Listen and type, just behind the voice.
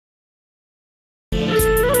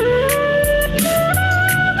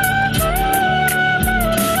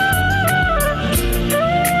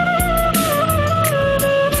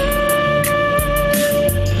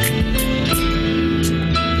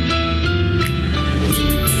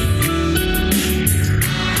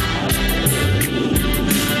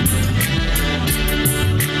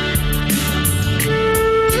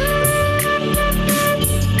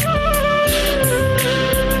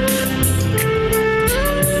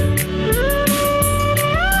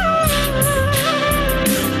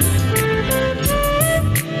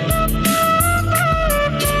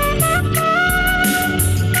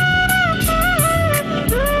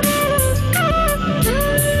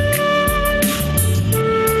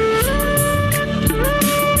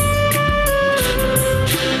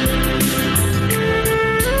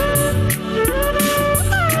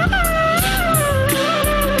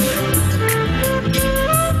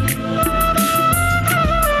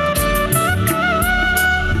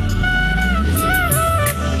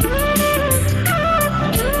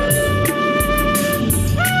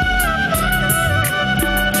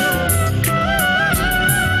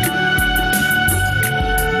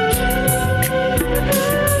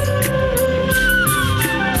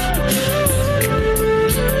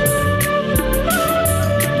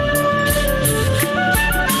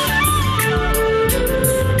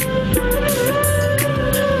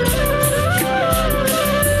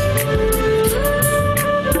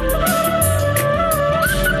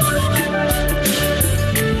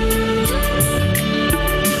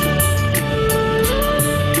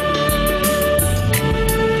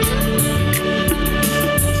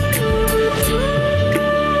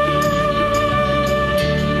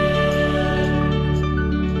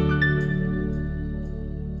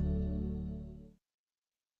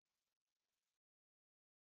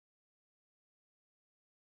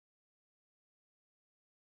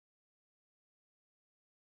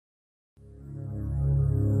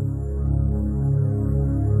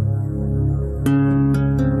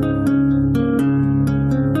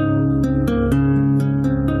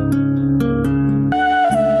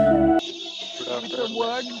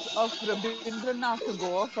words of Rabindranath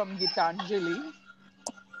Tagore from Gitanjali,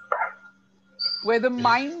 where the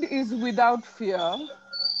mind is without fear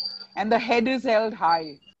and the head is held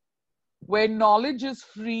high, where knowledge is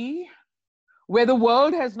free, where the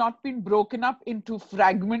world has not been broken up into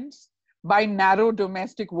fragments by narrow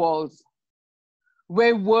domestic walls,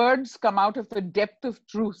 where words come out of the depth of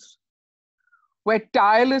truth, where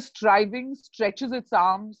tireless striving stretches its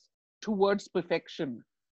arms towards perfection,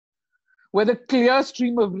 where the clear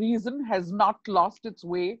stream of reason has not lost its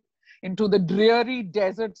way into the dreary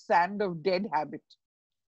desert sand of dead habit,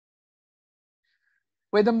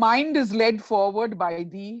 where the mind is led forward by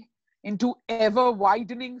thee into ever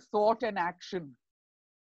widening thought and action,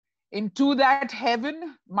 into that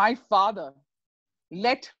heaven, my Father,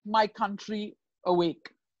 let my country awake.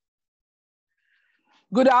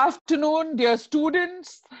 Good afternoon, dear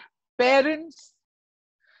students, parents,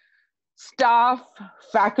 staff,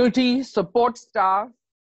 faculty, support staff,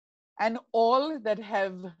 and all that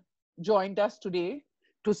have joined us today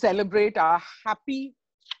to celebrate our happy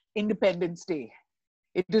Independence Day.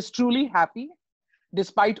 It is truly happy,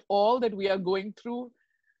 despite all that we are going through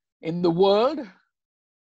in the world.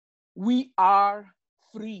 We are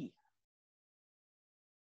free.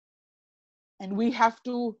 And we have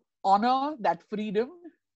to honor that freedom.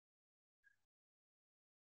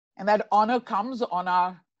 And that honor comes on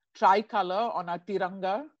our tricolor, on our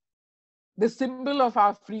tiranga, the symbol of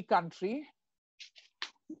our free country,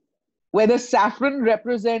 where the saffron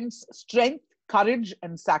represents strength, courage,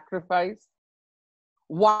 and sacrifice.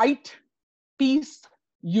 White, peace,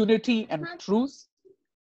 unity, and truth.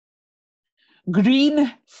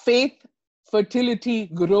 Green, faith, fertility,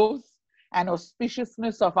 growth, and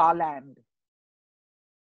auspiciousness of our land.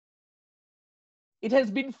 It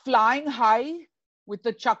has been flying high with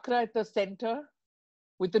the chakra at the center,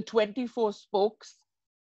 with the 24 spokes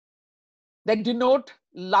that denote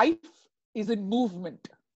life is in movement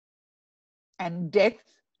and death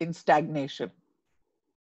in stagnation.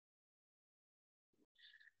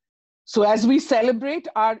 So as we celebrate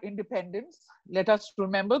our independence, let us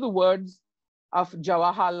remember the words of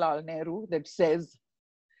Jawaharlal Nehru that says,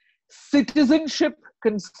 citizenship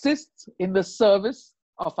consists in the service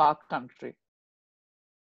of our country.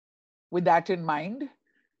 With that in mind,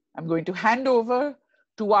 I'm going to hand over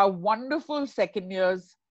to our wonderful second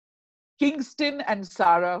years, Kingston and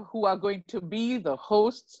Sarah, who are going to be the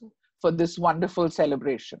hosts for this wonderful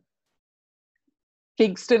celebration.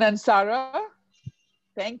 Kingston and Sarah,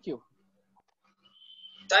 thank you.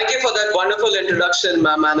 Thank you for that wonderful introduction,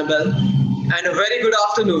 Ma'am Annabelle. And a very good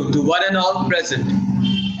afternoon to one and all present.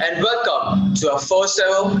 And welcome to our first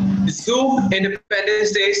ever Zoom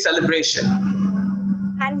Independence Day celebration.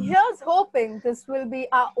 And here's hoping this will be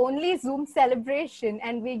our only Zoom celebration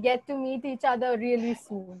and we get to meet each other really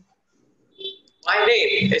soon. My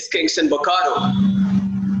name is Kingston Bocaro.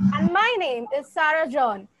 And my name is Sarah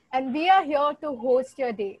John, and we are here to host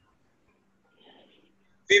your day.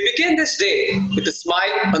 We begin this day with a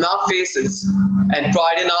smile on our faces and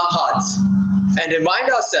pride in our hearts, and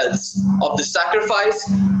remind ourselves of the sacrifice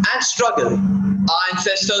and struggle our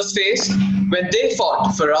ancestors faced when they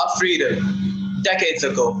fought for our freedom decades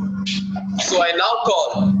ago. So I now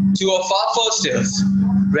call two of our first years,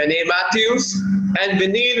 Renee Matthews and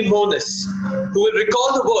Vinil Monis, who will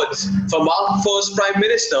recall the words from our first Prime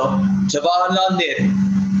Minister, Jawaharlal Nehru.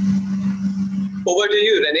 Over to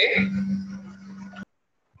you, Renee.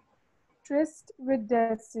 Tryst with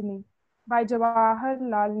Destiny by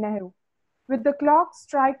Jawaharlal Nehru. With the clock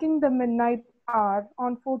striking the midnight hour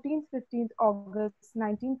on 14th-15th August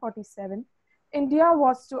 1947, India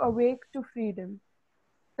was to awake to freedom.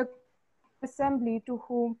 The assembly to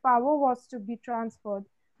whom power was to be transferred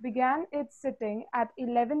began its sitting at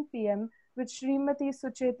 11 p.m. with Srimati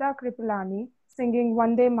Sucheta Kripalani singing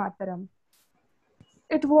Vande Mataram.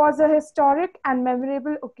 It was a historic and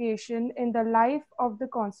memorable occasion in the life of the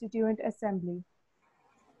Constituent Assembly.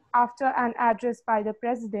 After an address by the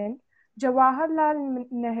President, Jawaharlal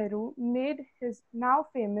Nehru made his now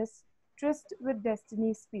famous Tryst with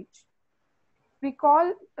Destiny speech. He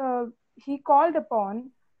called upon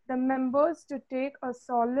the members to take a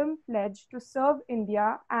solemn pledge to serve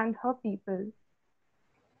India and her people.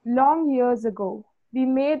 Long years ago, we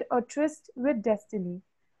made a tryst with destiny,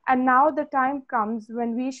 and now the time comes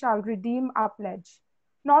when we shall redeem our pledge,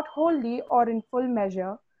 not wholly or in full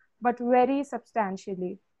measure, but very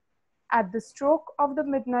substantially. At the stroke of the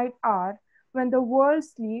midnight hour, when the world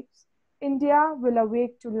sleeps, India will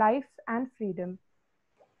awake to life and freedom.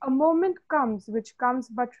 A moment comes which comes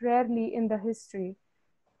but rarely in the history,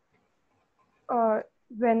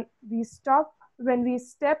 when we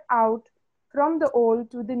step out from the old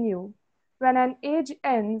to the new, when an age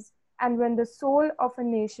ends and when the soul of a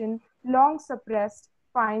nation long suppressed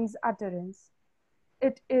finds utterance.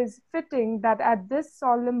 It is fitting that at this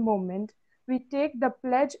solemn moment we take the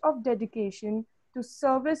pledge of dedication to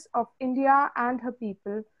service of India and her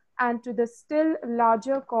people and to the still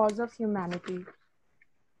larger cause of humanity.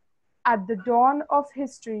 At the dawn of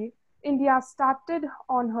history, India started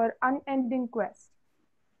on her unending quest,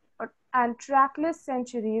 and trackless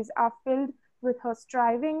centuries are filled with her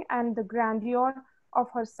striving and the grandeur of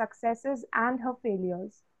her successes and her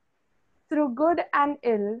failures. Through good and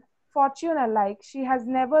ill, fortune alike, she has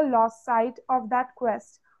never lost sight of that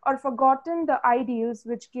quest or forgotten the ideals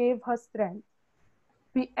which gave her strength.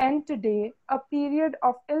 We end today a period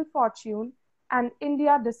of ill fortune, and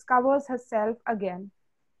India discovers herself again.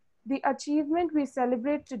 The achievement we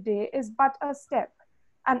celebrate today is but a step,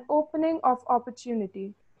 an opening of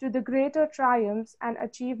opportunity to the greater triumphs and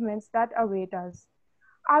achievements that await us.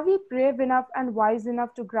 Are we brave enough and wise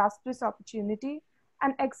enough to grasp this opportunity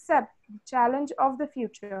and accept the challenge of the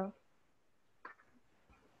future?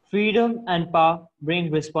 Freedom and power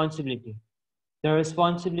bring responsibility. The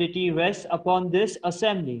responsibility rests upon this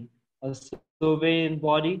assembly, a sovereign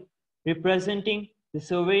body representing the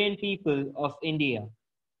sovereign people of India.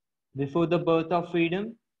 Before the birth of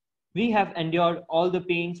freedom, we have endured all the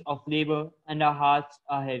pains of labor, and our hearts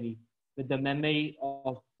are heavy with the memory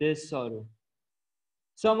of this sorrow.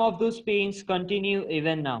 Some of those pains continue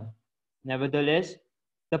even now. Nevertheless,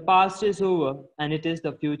 the past is over, and it is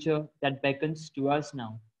the future that beckons to us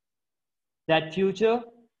now. That future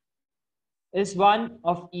is one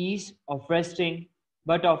of ease, of resting,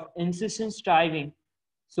 but of incessant striving,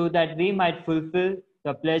 so that we might fulfill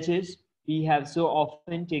the pledges we have so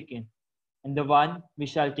often taken, and the one we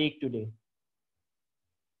shall take today.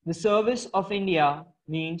 The service of India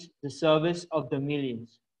means the service of the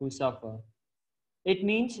millions who suffer. It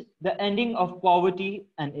means the ending of poverty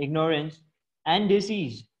and ignorance and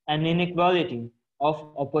disease and inequality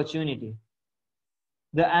of opportunity.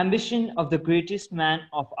 The ambition of the greatest man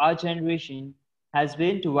of our generation has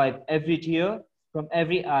been to wipe every tear from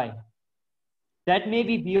every eye. That may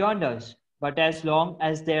be beyond us, but as long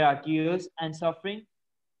as there are tears and suffering,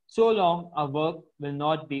 so long our work will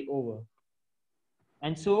not be over.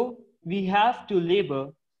 And so we have to labor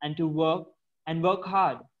and work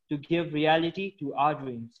hard to give reality to our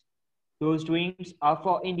dreams. Those dreams are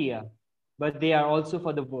for India, but they are also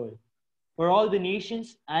for the world. For all the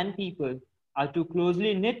nations and people are too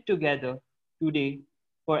closely knit together today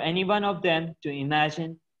for any one of them to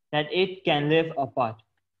imagine that it can live apart.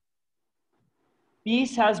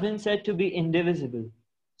 Peace has been said to be indivisible.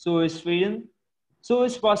 So is freedom. So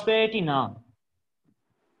is prosperity now.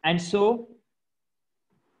 And so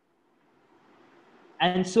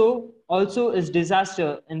also is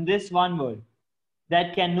disaster in this one world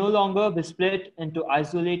that can no longer be split into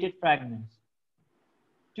isolated fragments.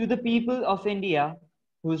 To the people of India,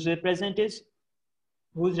 whose representatives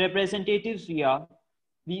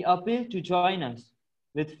we appeal to join us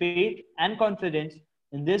with faith and confidence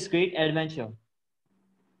in this great adventure.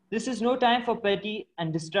 This is no time for petty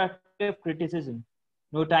and destructive criticism,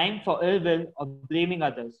 no time for ill will or blaming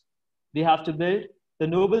others. We have to build the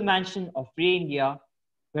noble mansion of free India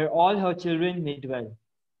where all her children may dwell.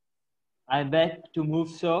 I beg to move,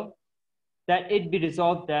 sir, that it be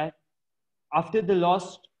resolved that after the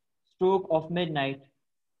last stroke of midnight,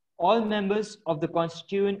 all members of the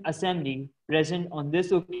Constituent Assembly present on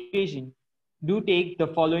this occasion do take the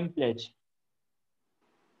following pledge.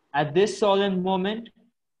 At this solemn moment,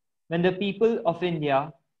 when the people of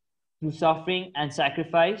India, through suffering and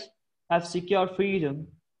sacrifice, have secured freedom,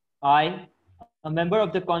 I, a member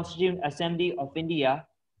of the Constituent Assembly of India,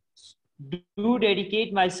 do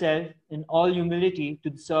dedicate myself in all humility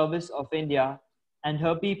to the service of India and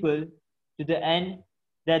her people to the end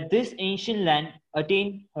that this ancient land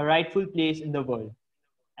attain her rightful place in the world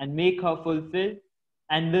and make her fulfill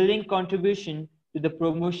and willing contribution to the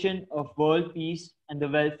promotion of world peace and the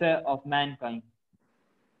welfare of mankind.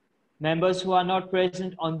 Members who are not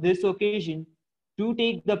present on this occasion do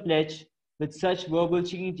take the pledge with such verbal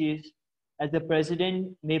changes as the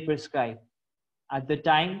President may prescribe at the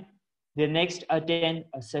time they next attend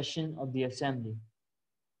a session of the Assembly.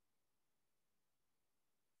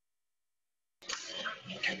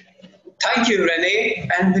 Thank you, Renee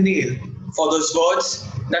and Vinil, for those words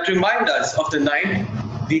that remind us of the night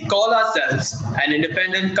we call ourselves an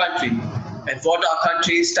independent country and what our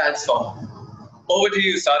country stands for. Over to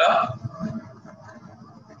you, Sarah.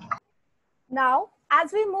 Now,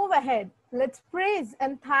 as we move ahead, let's praise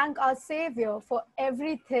and thank our Savior for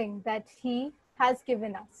everything that He has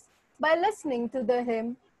given us by listening to the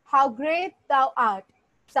hymn, How Great Thou Art,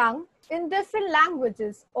 sung in different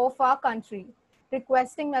languages of our country.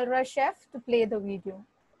 Requesting Melra Chef to play the video.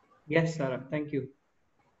 Yes, Sarah. Thank you.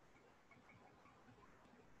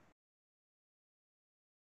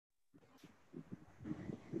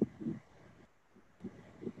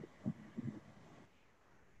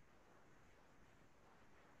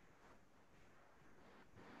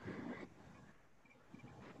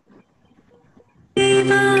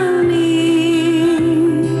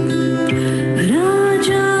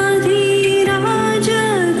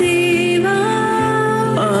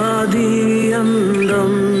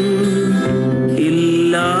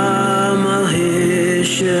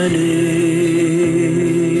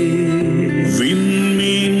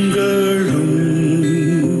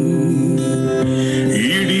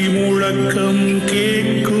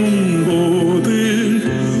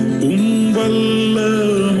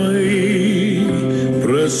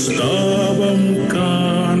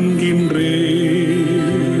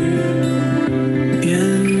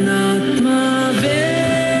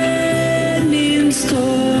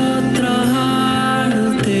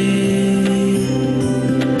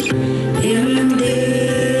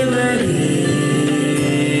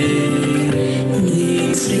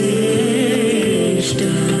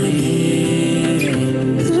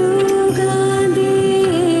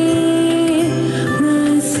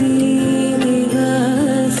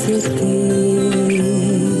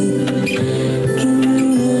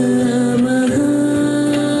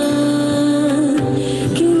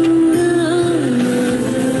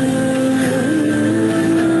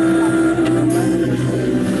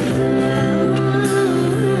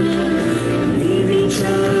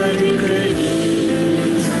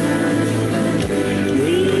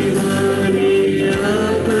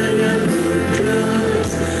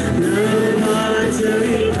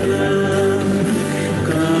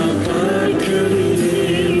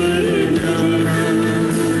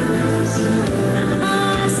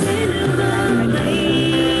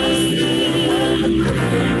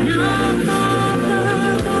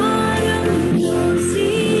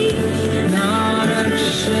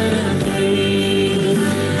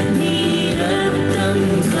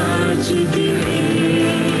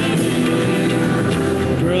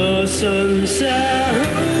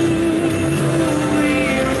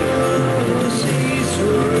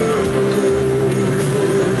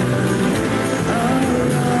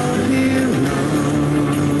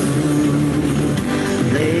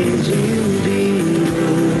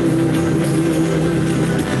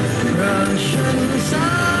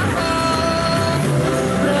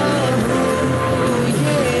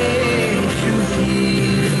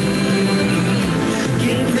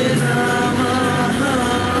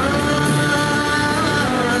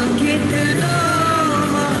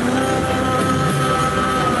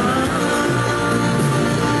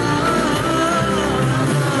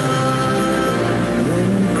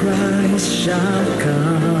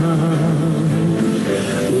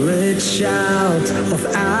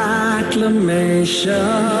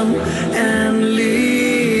 And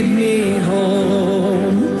lead me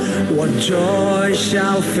home. What joy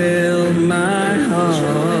shall fill my heart?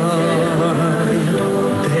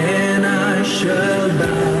 Then I shall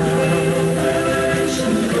bow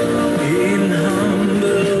in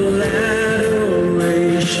humble adoration,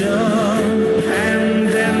 and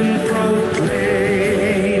then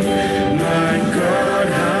proclaim, my God,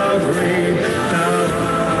 how great thou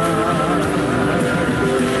art.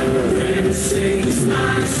 Then sings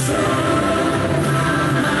my soul,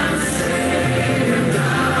 my Savior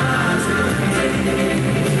God to thee.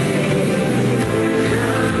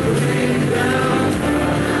 How great thou art,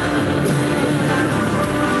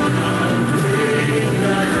 how great thou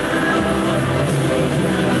art.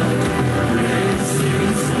 Then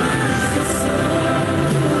sings my soul,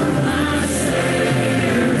 my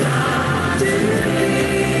Savior God to thee.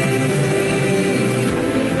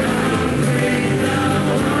 How great thou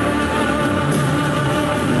art,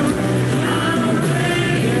 how great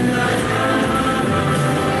thou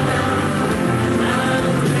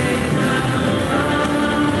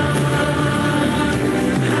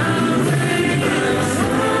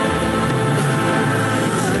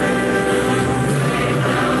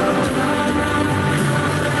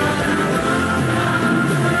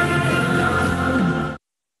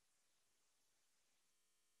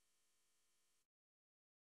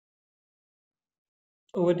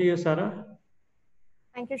Over to you, Sarah.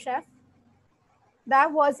 Thank you, Chef.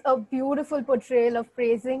 That was a beautiful portrayal of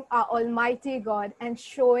praising our Almighty God and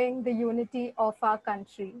showing the unity of our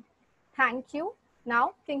country. Thank you.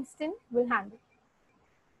 Now, Kingston will handle.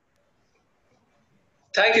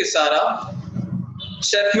 Thank you, Sarah.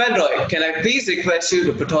 Chef Melroy, can I please request you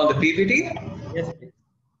to put on the PPT? Yes, please.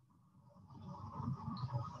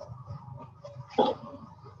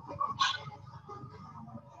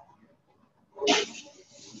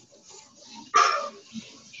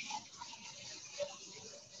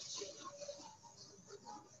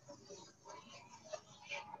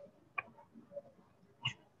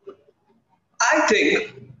 I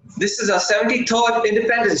think this is our 73rd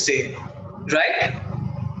Independence Day, right?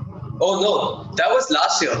 Oh no, that was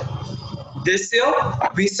last year. This year,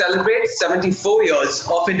 we celebrate 74 years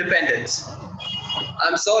of independence.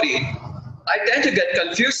 I'm sorry, I tend to get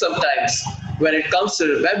confused sometimes when it comes to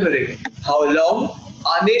remembering how long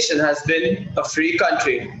our nation has been a free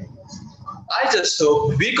country. I just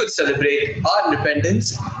hope we could celebrate our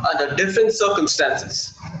independence under different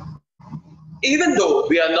circumstances. Even though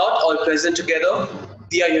we are not all present together,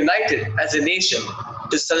 we are united as a nation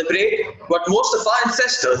to celebrate what most of our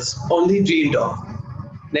ancestors only dreamed of.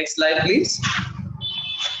 Next slide, please.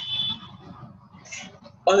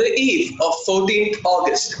 On the eve of 14th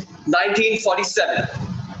August 1947,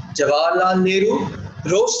 Jawaharlal Nehru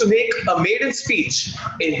rose to make a maiden speech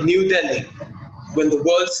in New Delhi. When the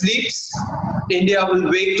world sleeps, India will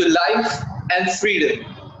wake to life and freedom.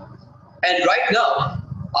 And right now,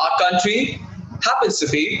 our country happens to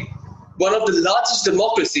be one of the largest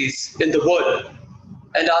democracies in the world,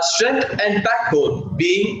 and our strength and backbone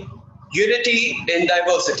being unity in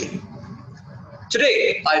diversity.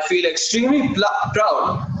 Today, I feel extremely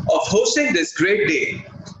proud of hosting this great day,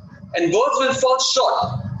 and words will fall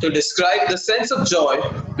short to describe the sense of joy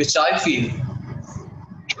which I feel.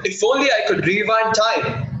 If only I could rewind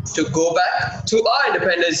time to go back to our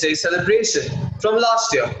Independence Day celebration from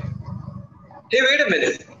last year. Hey, wait a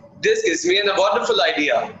minute. This gives me a wonderful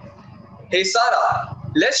idea. Hey, Sarah,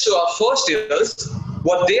 let's show our first years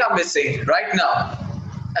what they are missing right now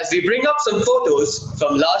as we bring up some photos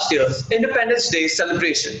from last year's Independence Day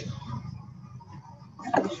celebration.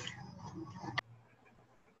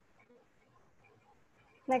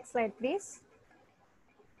 Next slide, please.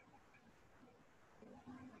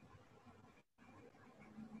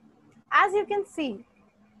 As you can see,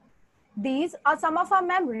 these are some of our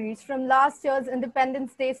memories from last year's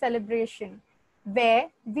Independence Day celebration, where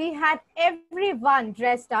we had everyone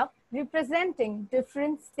dressed up representing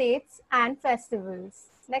different states and festivals.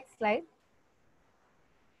 Next slide.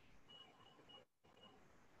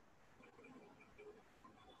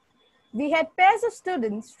 We had pairs of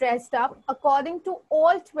students dressed up according to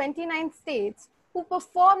all 29 states who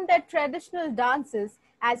performed their traditional dances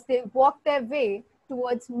as they walked their way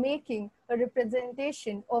towards making a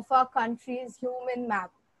representation of our country's human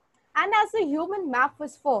map. And as the human map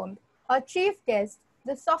was formed, our chief guest,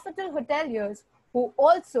 the Sofitel hoteliers, who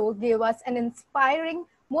also gave us an inspiring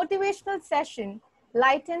motivational session,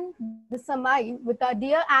 lightened the Samai with our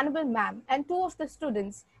dear Annabel ma'am and two of the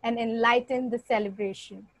students and enlightened the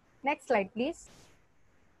celebration. Next slide, please.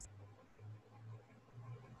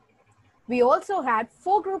 We also had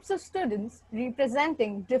 4 groups of students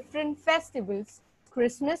representing different festivals: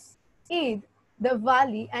 Christmas, Eid,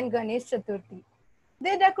 Diwali, and Ganesh Chaturthi.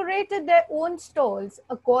 They decorated their own stalls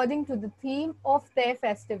according to the theme of their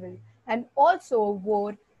festival and also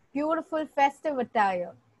wore beautiful festive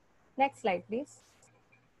attire. Next slide, please.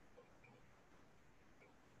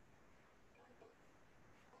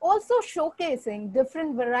 Also showcasing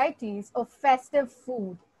different varieties of festive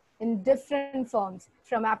food in different forms,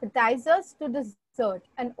 from appetizers to dessert,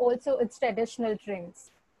 and also its traditional drinks.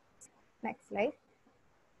 Next slide.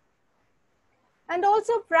 And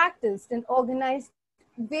also practiced and organized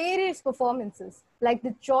various performances like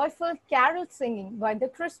the joyful carol singing by the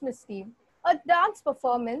Christmas team, a dance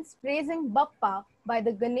performance praising Bappa by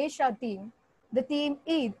the Ganesha team. The team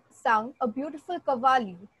Eid sung a beautiful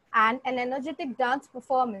Qawwali, and an energetic dance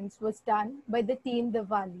performance was done by the team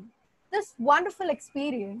Diwali. This wonderful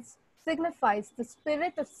experience signifies the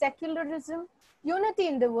spirit of secularism, unity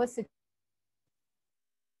in diversity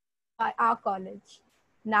by our college.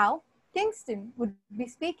 Now, Kingston would be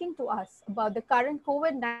speaking to us about the current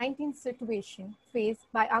COVID-19 situation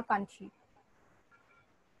faced by our country.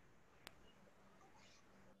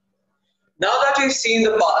 Now that we've seen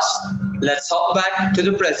the past, let's hop back to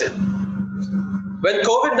the present. When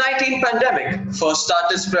COVID-19 pandemic first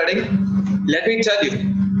started spreading, let me tell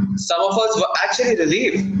you, some of us were actually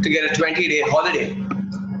relieved to get a 20-day holiday.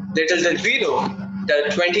 Little did we know that a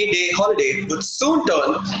 20-day holiday would soon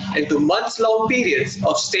turn into months-long periods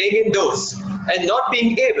of staying indoors and not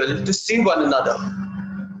being able to see one another.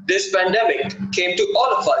 This pandemic came to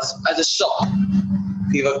all of us as a shock.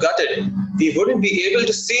 We were gutted. We wouldn't be able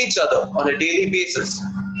to see each other on a daily basis.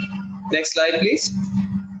 Next slide, please.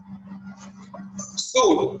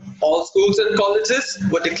 Soon, all schools and colleges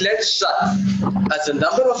were declared shut as the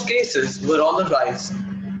number of cases were on the rise.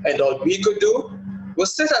 and all we could do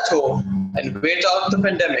was sit at home and wait out the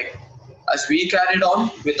pandemic as we carried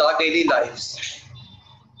on with our daily lives.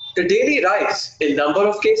 The daily rise in number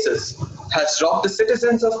of cases has rocked the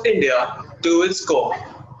citizens of India to its core,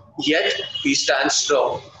 yet we stand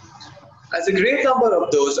strong. As a great number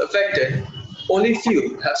of those affected, only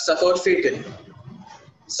few have suffered fatally.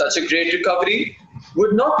 Such a great recovery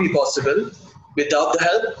would not be possible without the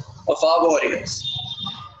help of our warriors.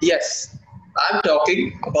 Yes, I'm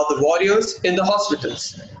talking about the warriors in the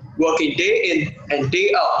hospitals, working day in and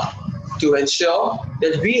day out to ensure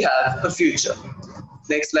that we have a future.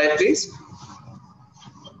 Next slide, please.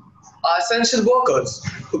 Our essential workers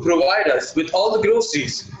who provide us with all the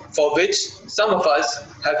groceries, for which some of us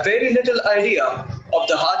have very little idea of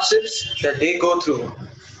the hardships that they go through.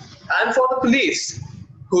 And for the police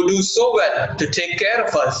who do so well to take care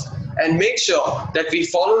of us and make sure that we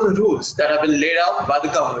follow the rules that have been laid out by the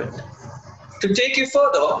government. To take you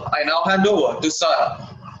further, I now hand over to Sarah.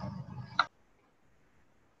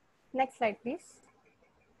 Next slide, please.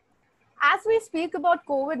 As we speak about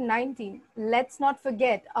COVID-19, let's not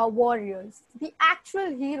forget our warriors, the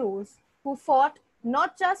actual heroes who fought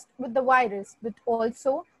not just with the virus, but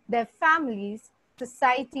also their families,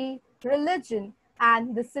 society, religion,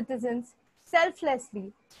 and the citizens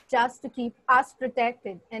selflessly just to keep us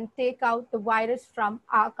protected and take out the virus from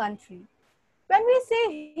our country. When we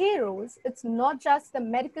say heroes, it's not just the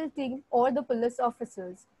medical team or the police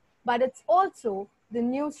officers, but it's also the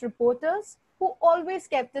news reporters who always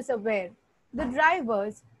kept us aware, the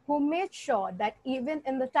drivers who made sure that even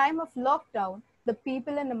in the time of lockdown, the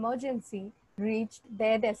people in emergency reached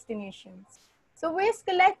their destinations. The waste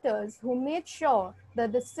collectors who made sure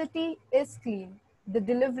that the city is clean, the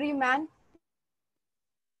delivery man.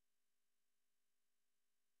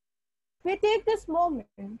 We take this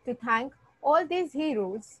moment to thank all these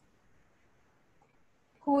heroes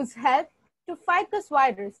whose help to fight this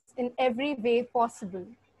virus in every way possible.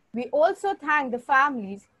 We also thank the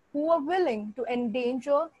families who are willing to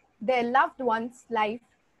endanger their loved one's life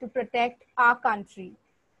to protect our country.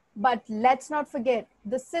 But let's not forget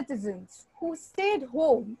the citizens who stayed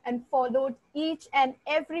home and followed each and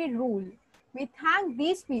every rule. We thank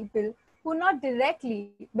these people who not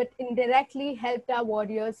directly but indirectly helped our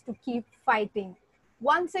warriors to keep fighting.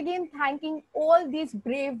 Once again, thanking all these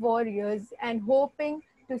brave warriors and hoping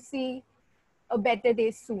to see a better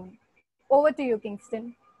day soon. Over to you,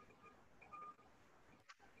 Kingston.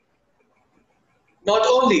 Not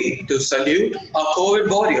only to salute our COVID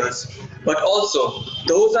warriors, but also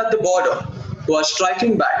those at the border who are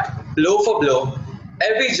striking back blow for blow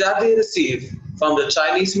every jab they receive from the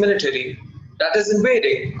Chinese military that is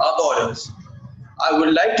invading our borders. I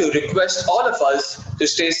would like to request all of us to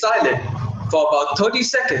stay silent for about 30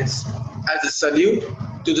 seconds as a salute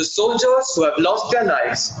to the soldiers who have lost their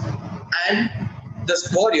lives and the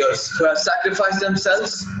warriors who have sacrificed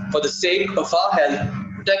themselves for the sake of our health,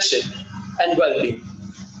 protection, and well-being.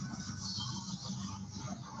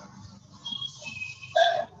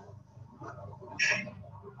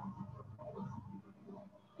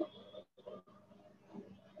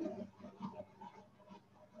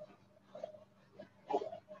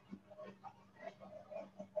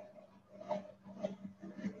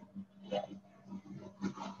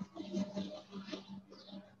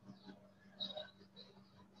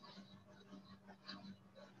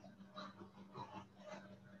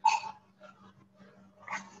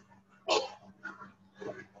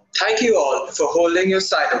 Thank you all for holding your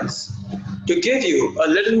silence. To give you a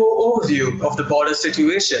little more overview of the border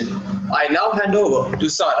situation, I now hand over to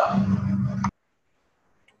Sarah.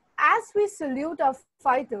 As we salute our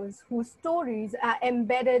fighters whose stories are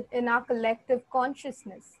embedded in our collective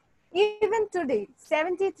consciousness, even today,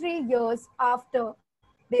 73 years after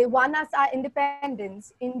they won us our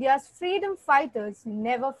independence, India's freedom fighters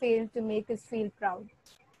never failed to make us feel proud.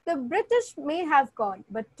 The British may have gone,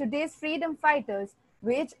 but today's freedom fighters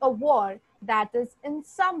wage a war that is in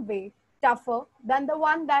some way tougher than the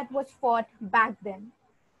one that was fought back then.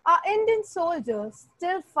 Our Indian soldiers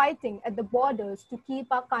still fighting at the borders to keep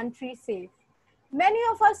our country safe. Many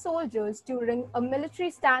of our soldiers during a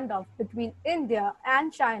military standoff between India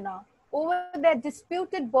and China over their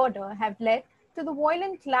disputed border have led to the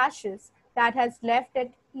violent clashes that has left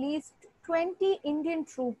at least 20 Indian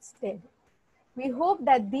troops dead. We hope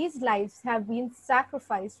that these lives have been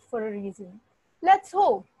sacrificed for a reason. Let's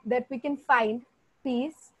hope that we can find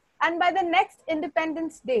peace, and by the next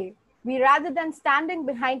Independence Day, we rather than standing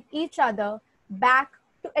behind each other back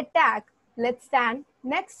to attack, let's stand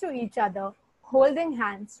next to each other, holding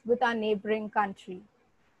hands with our neighboring country.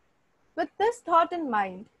 With this thought in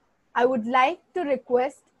mind, I would like to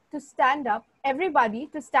request to stand up, everybody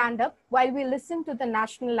to stand up while we listen to the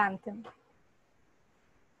national anthem.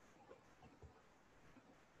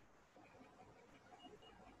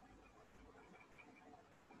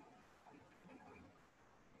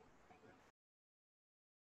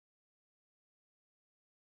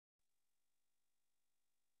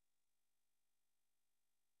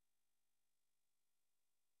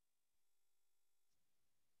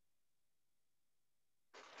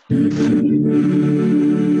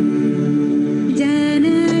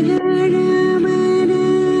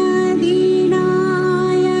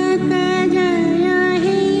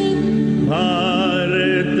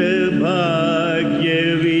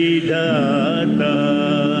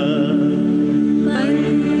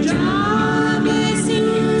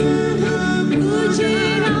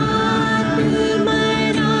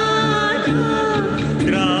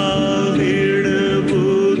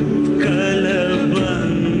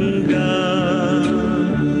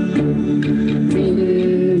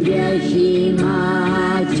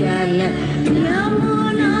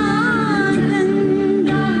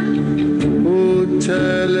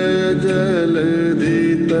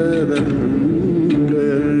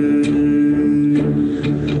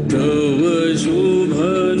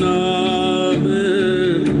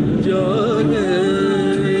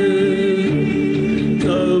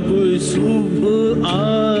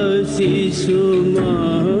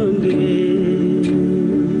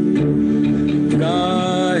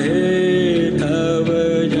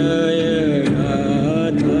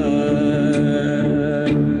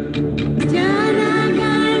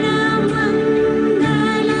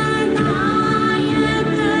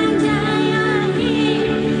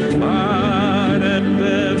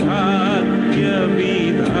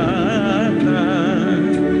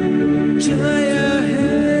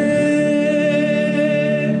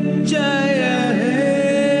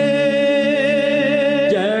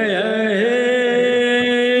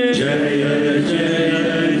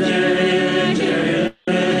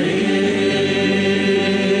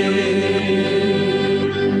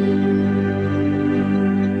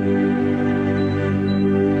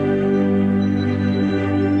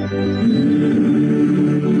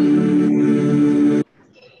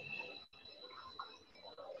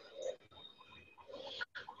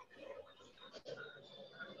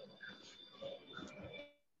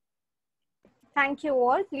 Thank you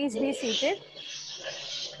all. Please be seated.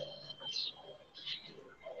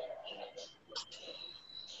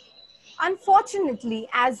 Unfortunately,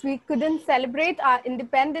 as we couldn't celebrate our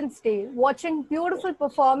Independence Day watching beautiful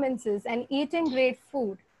performances and eating great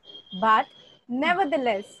food, but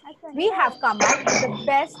nevertheless, we have come up with the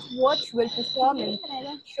best virtual performance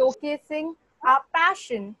showcasing our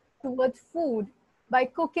passion towards food by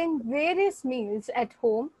cooking various meals at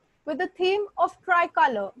home with the theme of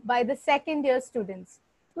tricolor by the second year students,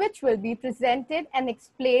 which will be presented and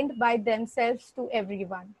explained by themselves to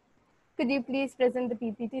everyone. Could you please present the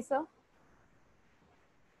PPT, sir?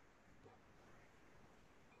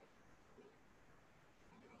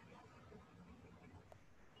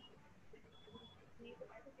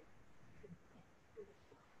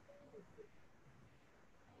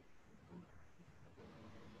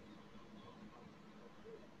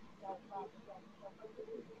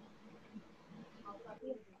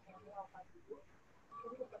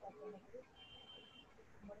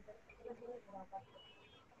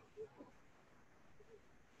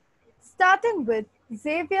 Starting with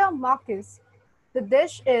Xavier Marcus, the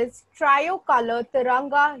dish is Trio Color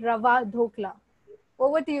Tiranga Rava Dhokla.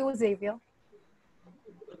 Over to you, Xavier.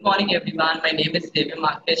 Good morning, everyone. My name is Devi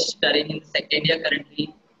Markesh, studying in the second year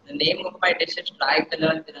currently. The name of my dish is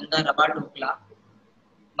Tricolor Tiranga Rava Dhokla.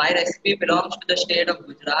 My recipe belongs to the state of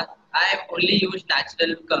Gujarat. I have only used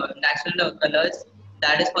natural colors.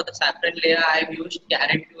 That is for the saffron layer, I have used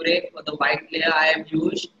carrot puree. For the white layer, I have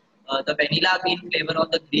used the vanilla bean flavor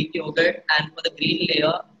of the Greek yogurt. And for the green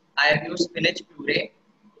layer, I have used spinach puree.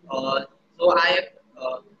 Uh, so I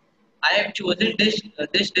have chosen this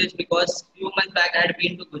dish because few months back I had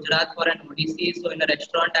been to Gujarat for an ODC. So in a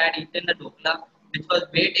restaurant I had eaten the dokla, which was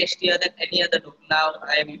way tastier than any other dokla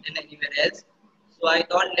I have eaten anywhere else. So I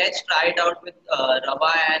thought let's try it out with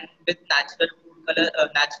rava and with natural food color,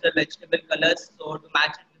 natural vegetable colors. So to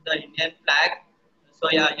match it with the Indian flag. So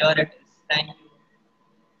yeah, here it is. Thank you.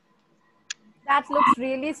 That looks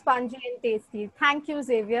really spongy and tasty. Thank you,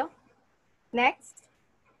 Xavier. Next.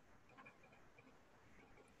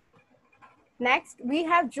 Next, we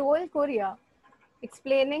have Joel Korea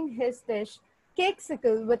explaining his dish,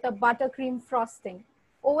 cakesicle with a buttercream frosting.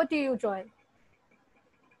 Over to you, Joel.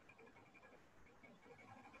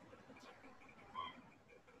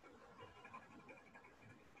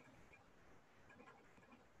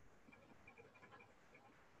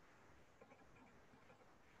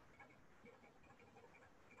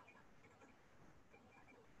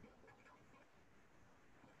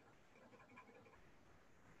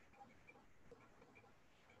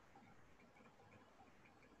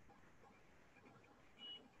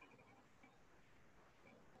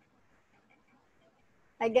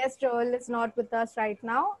 I guess Joel is not with us right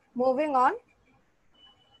now. Moving on.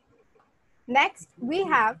 Next, we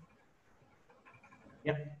have.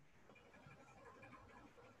 Yeah.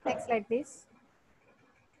 Next slide, please.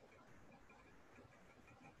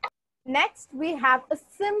 Next, we have a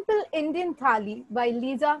simple Indian thali by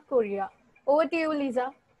Lisa Korea. Over to you,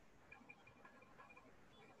 Lisa.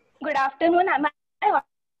 Good afternoon.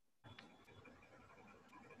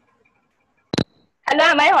 Hello,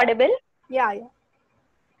 am I audible? Yeah.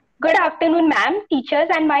 Good afternoon, ma'am, teachers,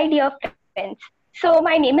 and my dear friends. So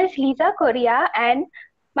my name is Lisa Korea, and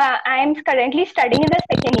I am currently studying in the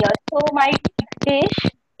second year. So my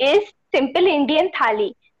dish is simple Indian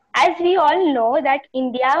thali. As we all know that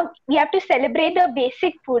India, we have to celebrate the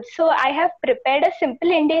basic food. So I have prepared a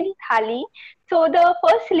simple Indian thali. So the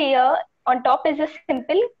first layer on top is a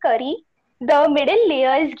simple curry. The middle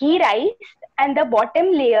layer is ghee rice, and the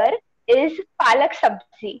bottom layer is palak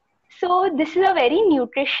sabzi. So this is a very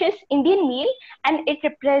nutritious Indian meal, and it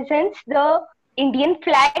represents the Indian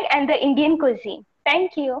flag and the Indian cuisine.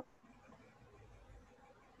 Thank you.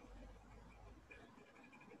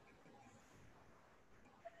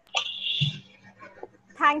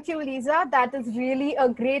 Thank you, Lisa. That is really a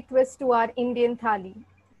great twist to our Indian thali.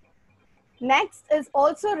 Next is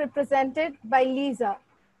also represented by Lisa.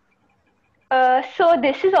 So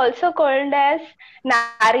this is also called as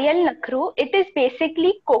Nariyal Nakru. It is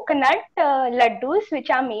basically coconut laddus which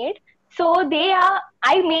are made. So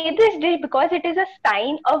I made this dish because it is a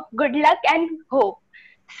sign of good luck and hope.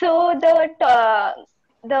 So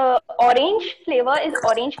the orange flavor is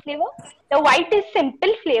orange flavor. The white is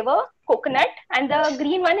simple flavor, coconut, and the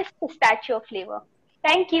green one is pistachio flavor.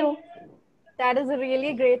 Thank you. That is a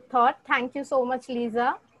really great thought. Thank you so much,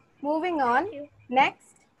 Lisa. Moving on. Next,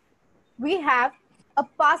 we have a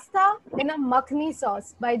pasta in a makhni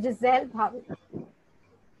sauce by Giselle Bhavik.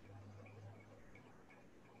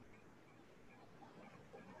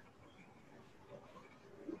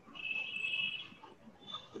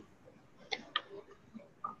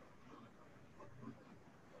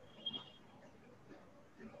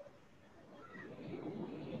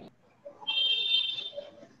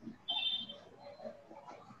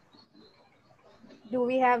 Do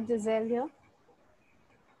we have Giselle here?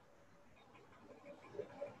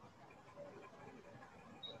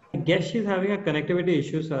 I guess she's having a connectivity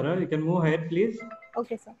issue, Sarah. You can move ahead, please.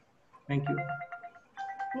 Okay, sir. Thank you.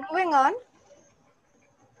 Moving on.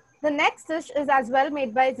 The next dish is as well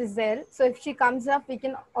made by Giselle. So if she comes up, we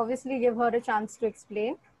can obviously give her a chance to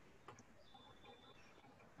explain.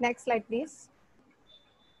 Next slide, please.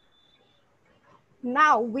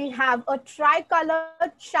 Now we have a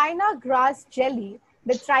tricolored China grass jelly,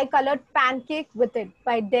 the tricolored pancake with it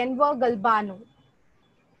by Denver Galbano.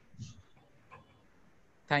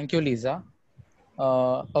 Thank you, Lisa.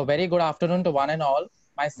 A very good afternoon to one and all.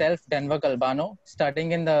 Myself, Denver Galbano,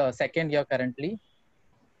 studying in the second year currently.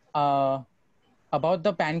 About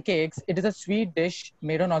the pancakes, it is a sweet dish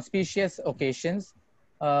made on auspicious occasions,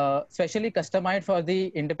 specially customized for the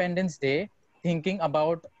Independence Day,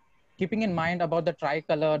 keeping in mind about the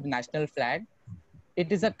tricolored national flag. It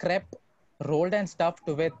is a crepe rolled and stuffed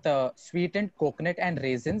with sweetened coconut and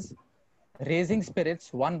raisins, raising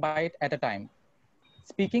spirits one bite at a time.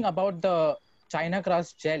 Speaking about the China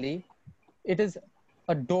grass jelly, it is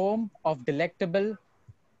a dome of delectable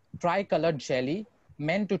tricolored jelly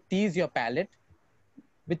meant to tease your palate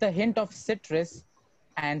with a hint of citrus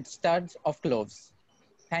and studs of cloves.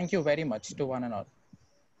 Thank you very much to one and all.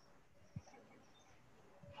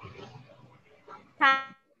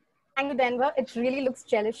 Thank you, Denver. It really looks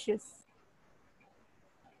delicious.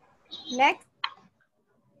 Next,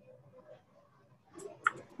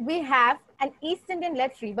 we have an East Indian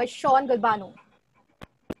lettery by Sean Galbano.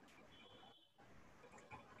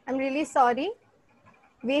 I'm really sorry.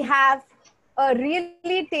 We have a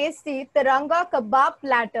really tasty Tiranga kebab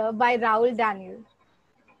platter by Rahul Daniel.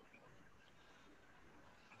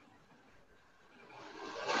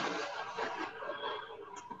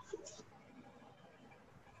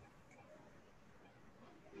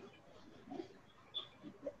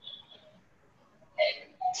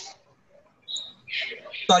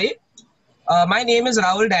 Sorry. My name is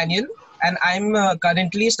Rahul Daniel, and I'm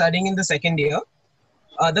currently studying in the second year.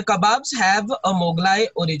 The kebabs have a Mughlai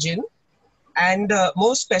origin, and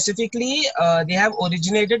more specifically, they have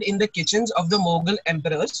originated in the kitchens of the Mughal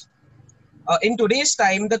emperors. In today's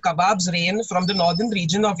time, the kebabs reign from the northern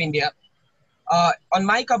region of India. On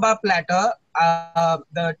my kebab platter,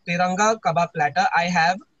 the Tiranga kebab platter, I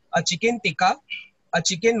have a chicken tikka, a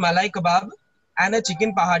chicken malai kebab, and a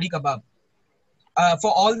chicken pahadi kebab.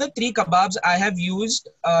 For all the three kebabs, I have used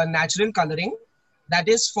natural coloring. That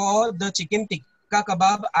is, for the chicken tikka, tikka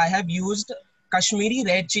kebab, I have used Kashmiri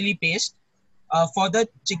red chili paste. For the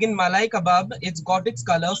chicken malai kebab, it's got its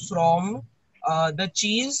color from the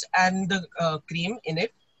cheese and the cream in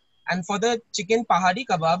it. And for the chicken pahadi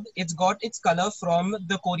kebab, it's got its color from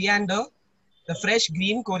the coriander, the fresh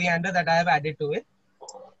green coriander that I have added to it.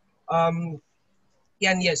 And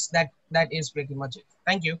yes, that is pretty much it.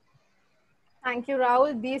 Thank you. Thank you,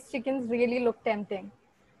 Rahul. These chickens really look tempting.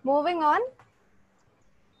 Moving on.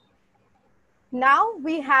 Now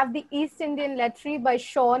we have the East Indian Lechery by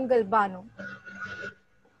Sean Galbano.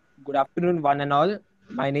 Good afternoon, one and all.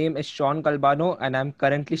 My name is Sean Galbano and I'm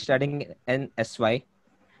currently studying in SY.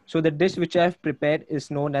 So the dish which I have prepared is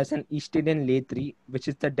known as an East Indian latri, which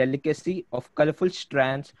is the delicacy of colorful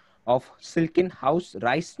strands of silken house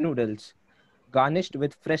rice noodles, garnished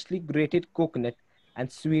with freshly grated coconut and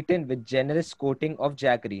sweetened with generous coating of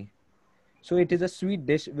jaggery. So it is a sweet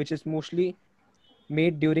dish which is mostly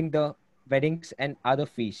made during the weddings and other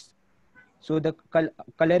feasts. So the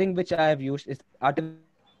coloring which I have used is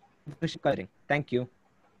artificial coloring. Thank you.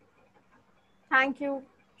 Thank you,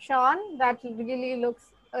 Sean. That really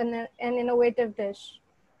looks an innovative dish.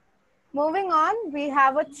 Moving on, we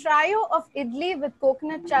have a trio of idli with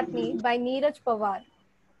coconut chutney by Neeraj Pawar.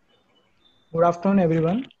 Good afternoon,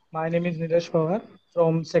 everyone. My name is Neeraj Pawar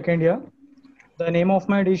from second year. The name of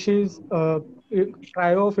my dish is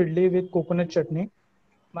trio of idli with coconut chutney.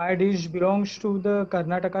 My dish belongs to the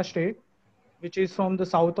Karnataka state, which is from the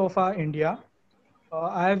south of our India.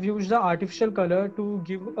 I have used the artificial color to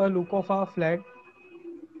give a look of a flag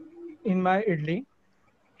in my idli.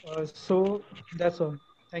 So that's all.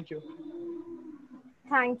 Thank you.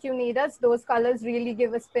 Thank you, Neeraj. Those colors really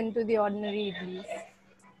give a spin to the ordinary idlis.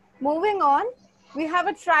 Moving on, we have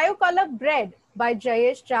a trio color bread by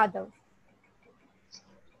Jayesh Jadhav.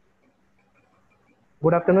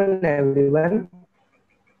 Good afternoon, everyone.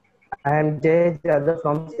 I am Jay Jadhav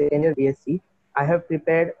from second year BSc. I have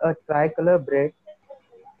prepared a tricolor bread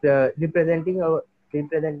representing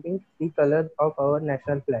three colors of our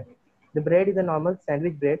national flag. The bread is a normal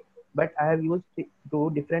sandwich bread, but I have used two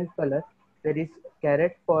different colors. There is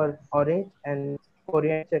carrot for orange and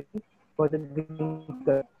coriander chutney for the green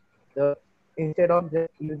color. Instead of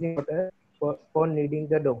just using water for kneading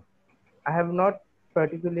the dough. I have not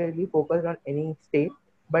particularly focused on any state,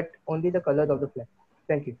 but only the colors of the flag.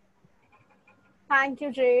 Thank you. Thank you,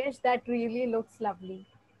 Jayesh. That really looks lovely.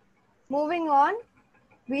 Moving on,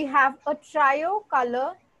 we have a trio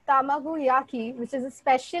color tamago yaki, which is a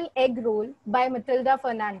special egg roll by Matilda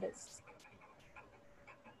Fernandez.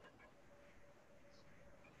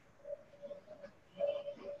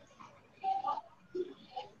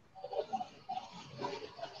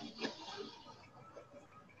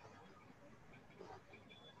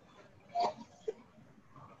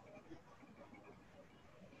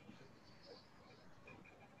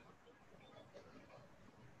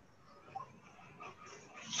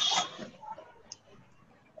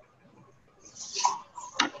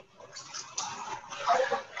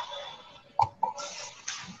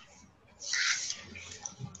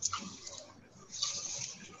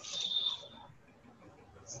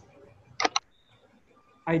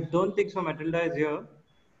 I don't think so. Matilda is here.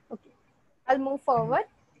 Okay, I'll move forward.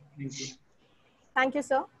 Thank you. Thank you,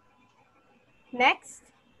 sir. Next.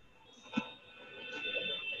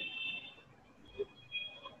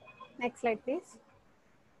 Next slide, please.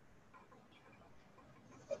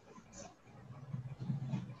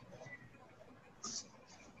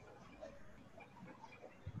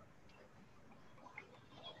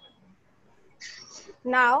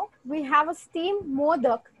 Now we have a steamed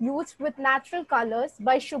modak used with natural colors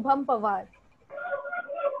by Shubham Pawar.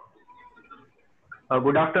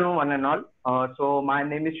 Good afternoon, one and all. So my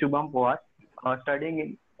name is Shubham Pawar, studying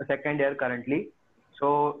in second year currently.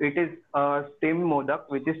 So it is steamed modak,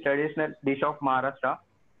 which is traditional dish of Maharashtra,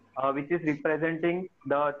 which is representing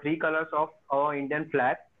the three colors of our Indian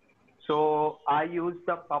flag. So I use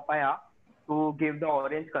the papaya to give the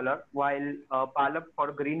orange color, while palak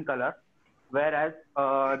for green color, whereas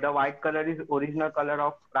the white color is original color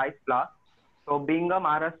of rice flour. So being a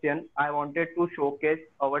Maharashtrian, I wanted to showcase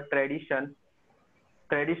our traditional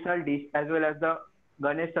dish, as well as the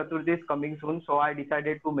Ganesh Chaturthi is coming soon. So I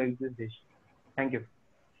decided to make this dish. Thank you.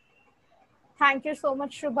 Thank you so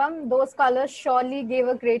much, Shubham. Those colors surely gave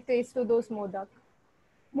a great taste to those modak.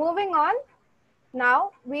 Moving on,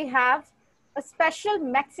 now we have a special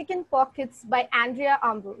Mexican pockets by Andrea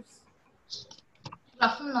Ambrose. Good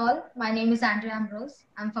afternoon all. My name is Andrea Ambrose.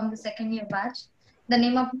 I'm from the second year batch. The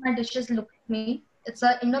name of my dish is Look at Me. It's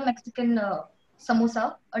an Indo-Mexican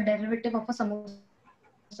samosa, a derivative of a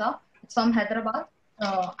samosa. It's from Hyderabad.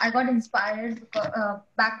 I got inspired because,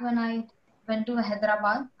 back when I went to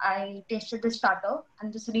Hyderabad. I tasted the starter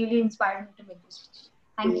and this really inspired me to make this dish.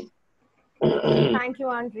 Thank you. Thank you,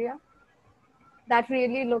 Andrea. That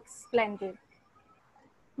really looks splendid.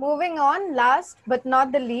 Moving on, last but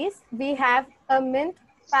not the least, we have a mint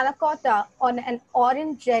panna cotta on an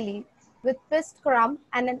orange jelly with pist crumb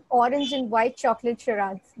and an orange and white chocolate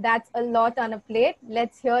charades. That's a lot on a plate.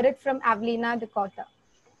 Let's hear it from Avelina Dakota.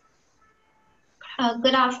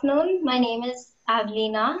 Good afternoon. My name is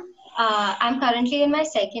Avelina. I'm currently in my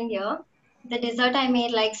second year. The dessert I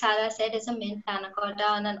made, like Sarah said, is a mint panna cotta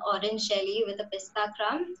on an orange jelly with a pista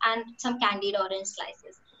crumb and some candied orange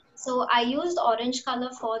slices. So I used orange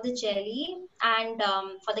color for the jelly and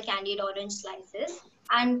for the candied orange slices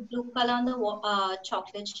and blue color on the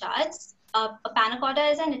chocolate shards. A panna cotta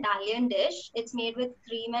is an Italian dish. It's made with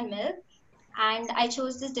cream and milk. And I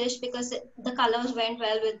chose this dish because the colors went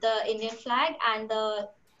well with the Indian flag and the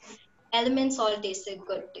elements all tasted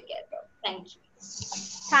good together. Thank you.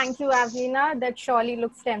 Thank you, Avelina. That surely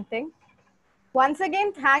looks tempting. Once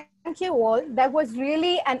again, thank you all. That was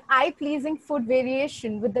really an eye-pleasing food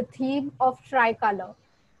variation with the theme of tricolor.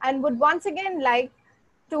 And would once again like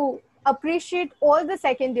to appreciate all the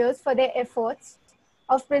second years for their efforts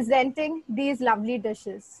of presenting these lovely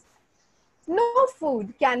dishes. No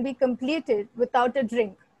food can be completed without a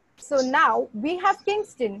drink. So now we have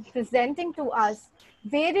Kingston presenting to us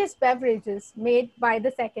various beverages made by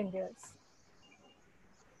the second years.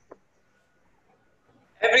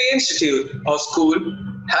 Every institute or school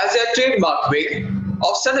has their trademark way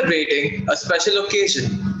of celebrating a special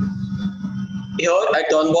occasion. Here at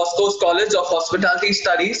Don Bosco's College of Hospitality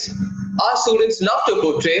Studies, our students love to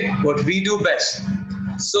portray what we do best.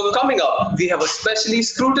 So coming up, we have a specially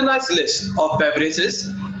scrutinized list of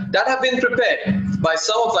beverages that have been prepared by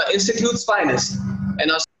some of our institute's finest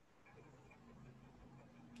and are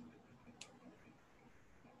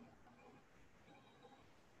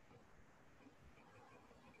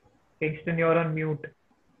Kingston, you're on mute.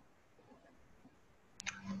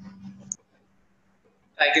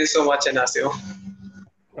 Thank you so much, Anasio.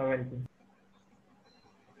 You're welcome.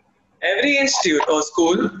 Every institute or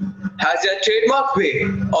school has their trademark way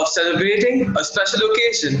of celebrating a special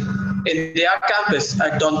occasion in their campus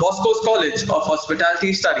at Don Bosco's College of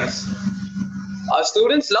Hospitality Studies. Our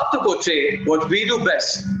students love to portray what we do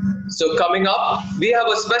best. So coming up, we have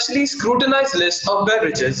a specially scrutinized list of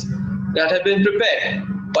beverages that have been prepared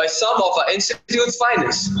by some of our institute's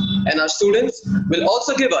finest, and our students will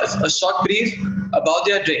also give us a short brief about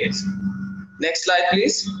their drinks. Next slide,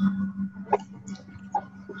 please.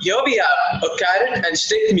 Here we have a carrot and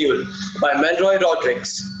stick mule by Melroy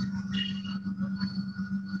Rodrigues.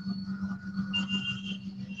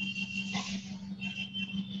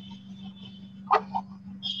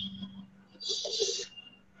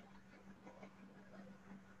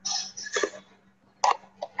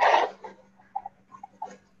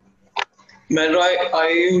 Melroy, are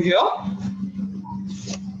you here?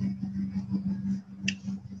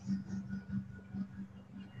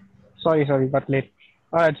 Sorry, got late.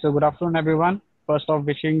 All right, so good afternoon, everyone. First off,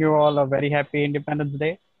 wishing you all a very happy Independence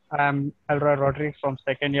Day. I'm Elroy Rodriguez from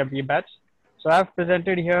second year B batch. So I've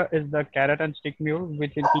presented here is the carrot and stick mule,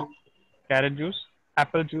 which includes carrot juice,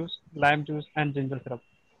 apple juice, lime juice, and ginger syrup.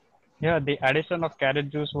 Here, the addition of carrot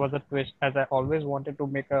juice was a twist as I always wanted to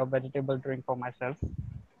make a vegetable drink for myself.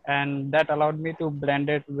 And that allowed me to blend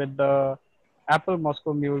it with the apple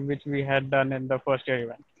Moscow mule, which we had done in the first year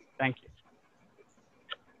event. Thank you.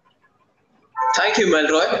 Thank you,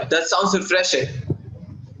 Melroy. That sounds refreshing.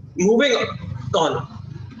 Moving on.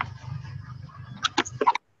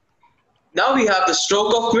 Now we have The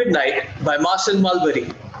Stroke of Midnight by Marshall Mulberry.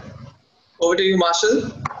 Over to you,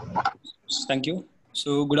 Marshall. Thank you.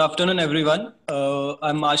 So good afternoon, everyone.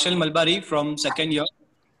 I'm Marshall Mulberry from second year.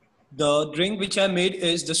 The drink which I made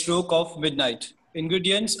is The Stroke of Midnight.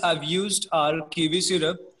 Ingredients I've used are kiwi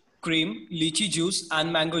syrup, cream, lychee juice,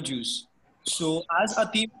 and mango juice. So as our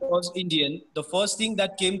theme was Indian, the first thing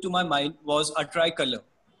that came to my mind was a tricolor.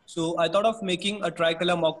 So I thought of making a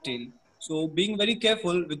tricolor mocktail. So being very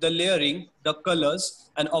careful with the layering, the colors,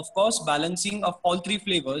 and of course balancing of all three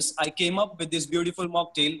flavors, I came up with this beautiful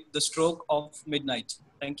mocktail, The Stroke of Midnight.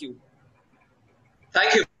 Thank you.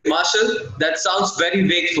 Thank you, Marshall. That sounds very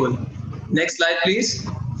wakeful. Next slide, please.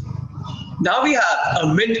 Now we have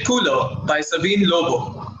a mint cooler by Sabine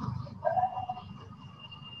Lobo.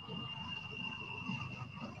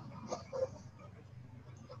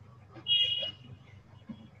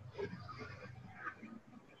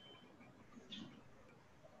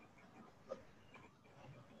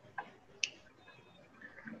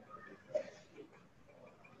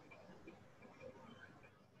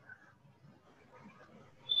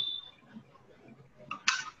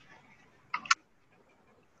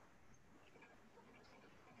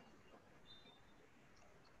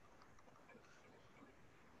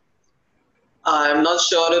 I'm not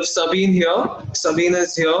sure if Sabine here. Sabine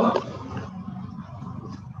is here.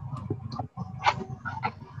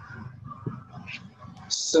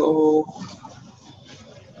 So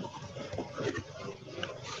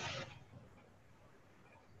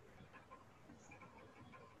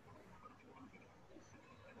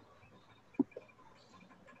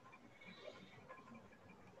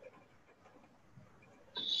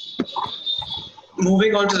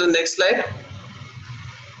moving on to the next slide.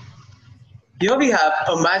 Here we have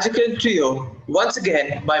a magical trio, once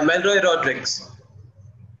again by Melroy Rodriguez.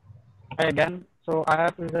 Hi again. So I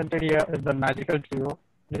have presented here is the magical trio,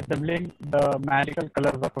 resembling the magical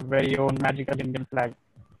colors of a very own magical Indian flag.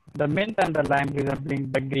 The mint and the lime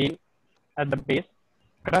resembling the green at the base,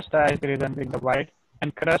 crushed ice resembling the white,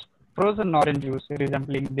 and crushed frozen orange juice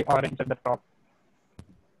resembling the orange at the top.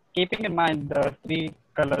 Keeping in mind the three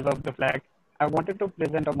colors of the flag, I wanted to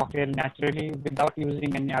present a mocktail naturally without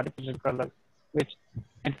using any artificial colors, which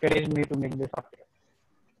encouraged me to make this mocktail.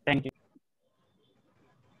 Thank you.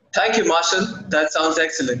 Thank you, Marshall. That sounds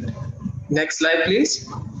excellent. Next slide, please.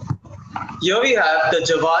 Here we have The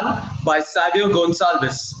Jawan by Savio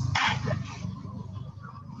Gonçalves.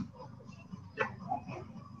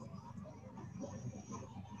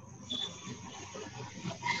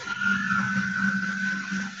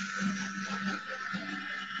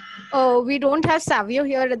 We don't have Savio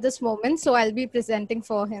here at this moment, so I'll be presenting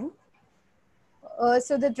for him.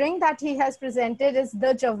 So the drink that he has presented is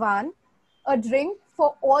the Jawan, a drink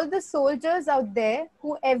for all the soldiers out there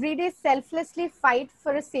who every day selflessly fight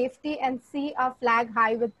for a safety and see our flag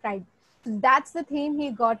high with pride. So that's the theme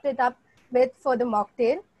he got it up with for the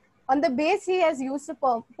mocktail. On the base, he has used a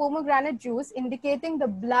pomegranate juice indicating the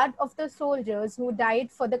blood of the soldiers who died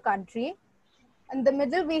for the country. In the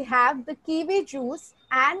middle, we have the kiwi juice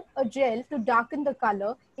and a gel to darken the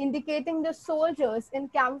color, indicating the soldiers in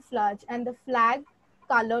camouflage and the flag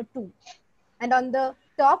color too. And on the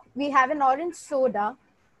top, we have an orange soda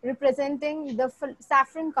representing the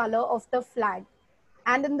saffron color of the flag.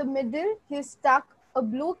 And in the middle, he stuck a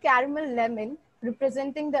blue caramel lemon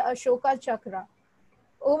representing the Ashoka Chakra.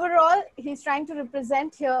 Overall, he's trying to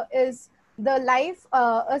represent here is the life,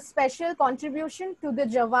 a special contribution to the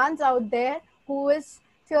Jawans out there who is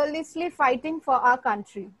fearlessly fighting for our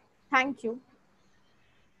country. Thank you.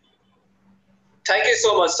 Thank you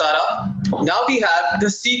so much, Sarah. Now we have The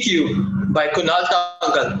CQ by Kunal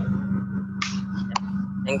Tangal.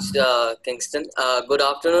 Thanks, Kingston. Good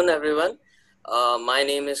afternoon, everyone. My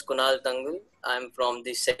name is Kunal Tangal. I'm from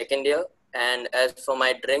the second year. And as for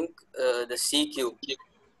my drink, the C Cube.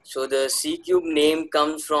 So the C Cube name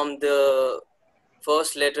comes from the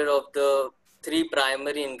first letter of the three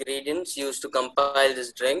primary ingredients used to compile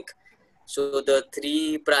this drink. So the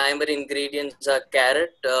three primary ingredients are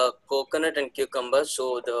carrot, coconut, and cucumber.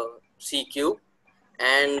 So the C Cube.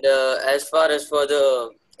 And as far as for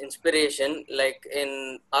the inspiration, like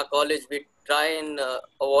in our college, we try and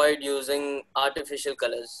avoid using artificial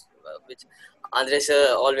colors, which Andres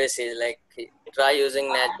always says, like try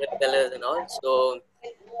using natural colors and all. So,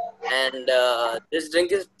 and this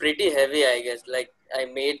drink is pretty heavy, I guess. Like I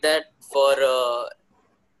made that for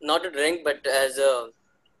not a drink, but as a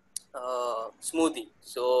smoothie.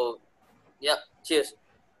 So, yeah, cheers.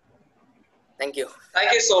 Thank you.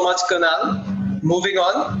 Thank you so much, Kunal. Moving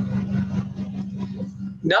on.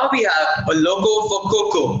 Now we have A Logo for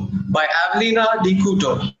Coco by Avelina Di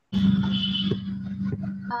Couto.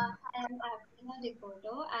 I am Artina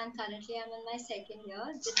Decoto and currently I'm in my second year.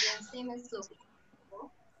 The drink's name is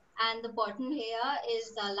Loco. And the bottom layer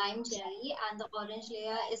is the lime jelly and the orange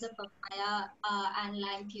layer is a papaya and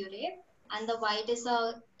lime puree. And the white is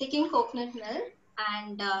a thickened coconut milk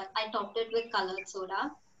and I topped it with colored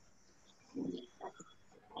soda.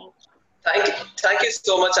 Thank you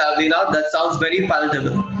so much, Avelina. That sounds very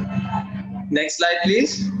palatable. Next slide,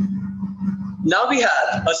 please. Now we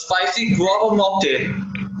have a spicy guava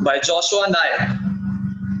mocktail by Joshua Nayak.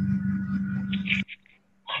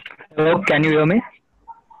 Hello, can you hear me?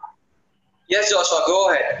 Yes, Joshua,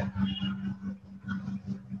 go ahead.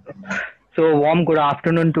 So, warm good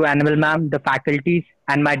afternoon to Animal Ma'am, the faculties,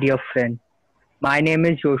 and my dear friend. My name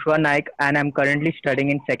is Joshua Naik, and I'm currently studying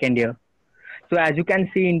in second year. So, as you can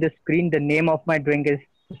see in the screen, the name of my drink is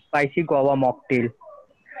Spicy Guava Mocktail.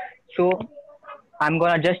 So, I'm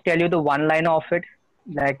gonna just tell you the one line of it,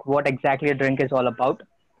 like what exactly a drink is all about.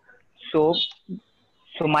 So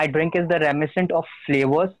my drink is the reminiscent of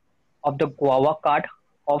flavors of the guava cart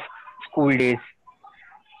of school days.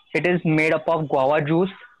 It is made up of guava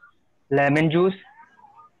juice, lemon juice,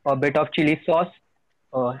 a bit of chili sauce,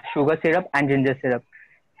 sugar syrup, and ginger syrup.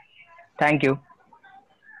 Thank you.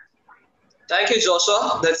 Thank you,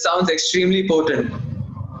 Joshua. That sounds extremely potent.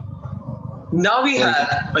 Now we You're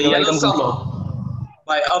welcome. have A You're Yellow welcome. Summer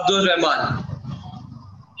by Abdul Rahman.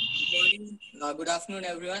 Good morning. Good afternoon,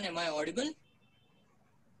 everyone. Am I audible?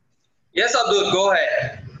 Yes, Abdul, go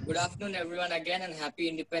ahead. Good afternoon, everyone, again, and happy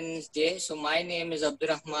Independence Day. So, my name is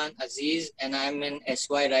Abdurrahman Aziz, and I'm in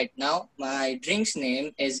SY right now. My drink's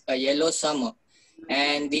name is A Yellow Summer,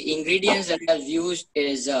 and the ingredients that I've used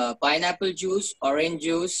is pineapple juice, orange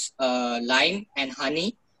juice, lime, and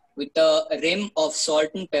honey, with a rim of salt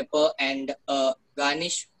and pepper, and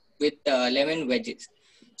garnish with lemon wedges.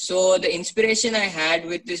 So the inspiration I had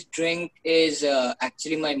with this drink is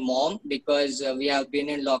actually my mom, because we have been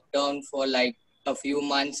in lockdown for like a few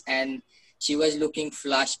months and she was looking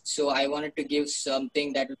flushed. So I wanted to give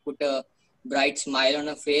something that would put a bright smile on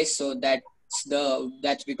her face. So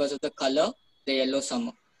that's because of the color, the yellow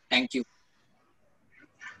summer. Thank you.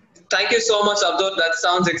 Thank you so much, Abdul. That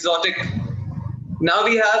sounds exotic. Now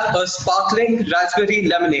we have a sparkling raspberry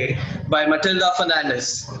lemonade by Matilda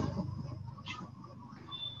Fernandez.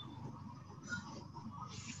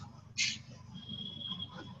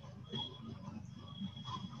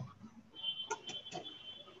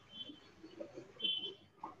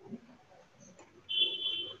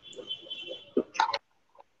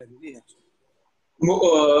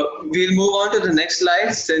 We'll move on to the next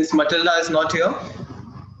slide since Matilda is not here.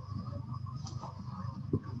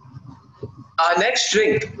 Our next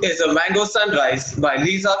drink is a mango sunrise by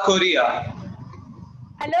Lisa Correa.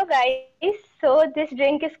 Hello guys, so this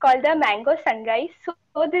drink is called the Mango Sunrise. So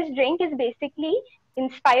this drink is basically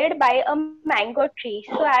inspired by a mango tree.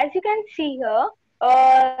 So as you can see here,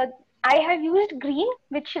 I have used green,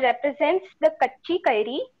 which represents the kachi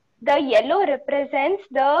kairi. The yellow represents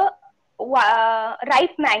the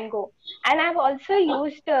ripe mango. And I've also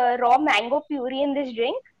used raw mango puree in this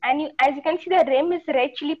drink. And as you can see, the rim is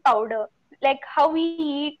red chili powder, like how we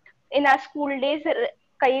eat in our school days,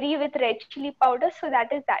 kairi with red chili powder. So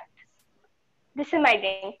that is that. This is my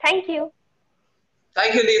drink. Thank you.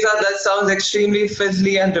 Thank you, Lisa. That sounds extremely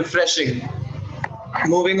fizzly and refreshing.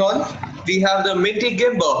 Moving on, we have the Minty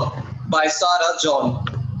Gimber by Sarah John.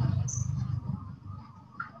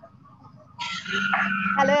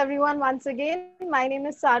 Hello everyone once again. My name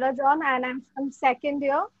is Sarah John and I'm from second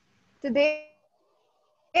year. Today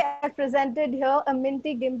I presented here a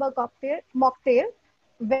minty gimber mocktail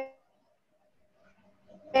where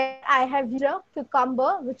I have used ginger,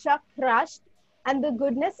 cucumber which are crushed, and the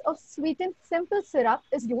goodness of sweetened simple syrup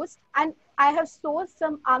is used, and I have sourced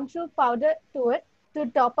some amchur powder to it to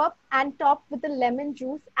top up and topped with the lemon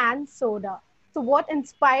juice and soda. So what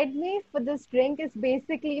inspired me for this drink is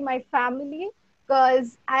basically my family,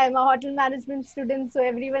 because I am a hotel management student. So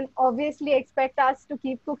everyone obviously expect us to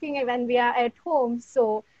keep cooking when we are at home.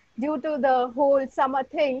 So due to the whole summer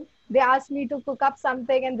thing, they asked me to cook up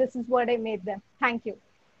something, and this is what I made them. Thank you.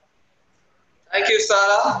 Thank you,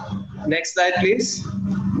 Sarah. Next slide, please.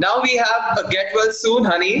 Now we have a Get Well Soon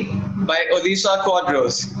Honey by Odisha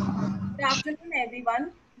Quadros. Good afternoon,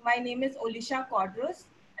 everyone. My name is Olisha Quadros,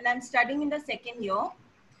 and I'm studying in the second year.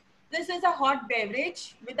 This is a hot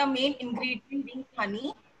beverage with the main ingredient being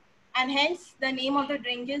honey, and hence the name of the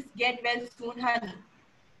drink is Get Well Soon Honey.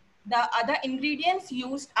 The other ingredients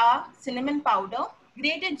used are cinnamon powder,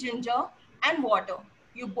 grated ginger, and water.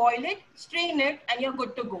 You boil it, strain it, and you're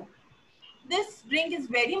good to go. This drink is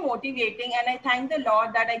very motivating, and I thank the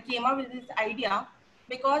Lord that I came up with this idea,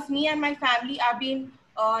 because me and my family have been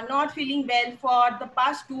not feeling well for the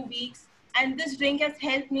past 2 weeks, and this drink has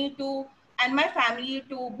helped me to and my family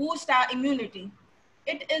to boost our immunity.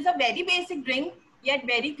 It is a very basic drink, yet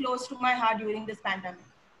very close to my heart during this pandemic.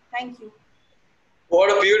 Thank you. What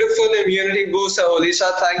a beautiful immunity booster,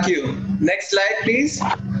 Odisha. Thank you. Next slide, please.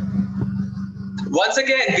 Once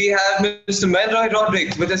again, we have Mr. Melroy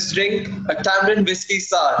Rodriguez with his drink, a tamarind whiskey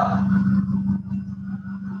sour.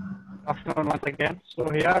 Afternoon once again. So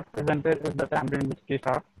here presented is the tamarind whiskey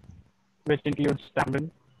sour, which includes tamarind,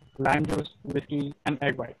 lime juice, whiskey, and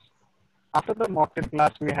egg whites. After the mocktail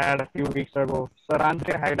class we had a few weeks ago, Sir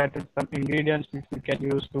Andre highlighted some ingredients which we can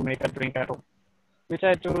use to make a drink at home, which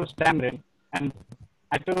I chose tamarind, and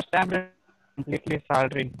I chose tamarind completely sour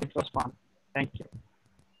drink, which was fun. Thank you.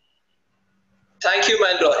 Thank you,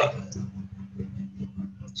 Melroy.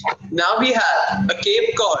 Now we have a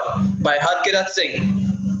Cape Cod by Harkirat Singh.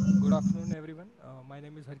 Good afternoon, everyone. My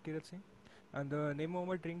name is Harkirat Singh, and the name of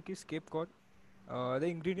my drink is Cape Cod. The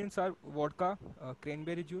ingredients are vodka,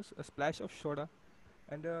 cranberry juice, a splash of soda,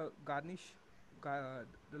 and the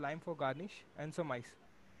lime for garnish, and some ice.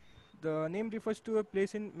 The name refers to a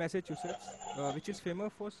place in Massachusetts, which is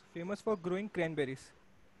famous for growing cranberries.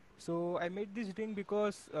 So I made this drink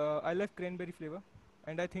because I love cranberry flavor,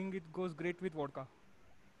 and I think it goes great with vodka.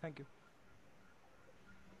 Thank you.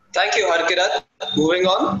 Thank you, Harkirat. Moving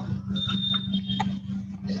on.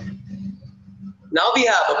 Now we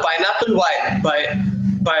have a pineapple wine by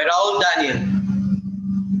Raul Daniel.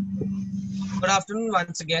 Good afternoon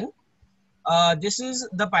once again. This is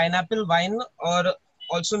the pineapple wine, or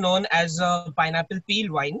also known as pineapple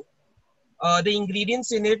peel wine. The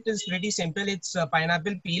ingredients in it is pretty simple. It's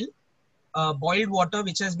pineapple peel, boiled water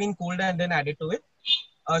which has been cooled and then added to it,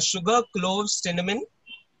 sugar, cloves, cinnamon,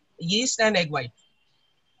 yeast, and egg white.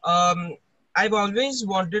 I've always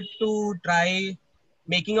wanted to try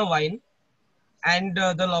making a wine, and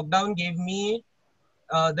the lockdown gave me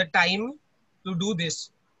the time to do this,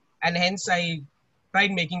 and hence I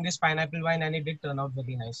tried making this pineapple wine, and it did turn out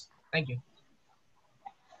very nice. Thank you.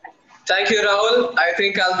 Thank you, Rahul. I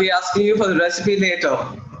think I'll be asking you for the recipe later.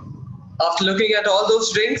 After looking at all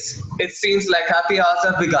those drinks, it seems like happy hours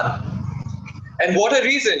have begun. And what a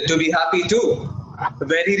reason to be happy too.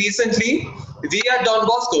 Very recently, we at Don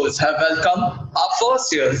Bosco's have welcomed our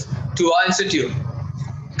first years to our institute.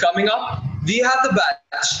 Coming up, we have the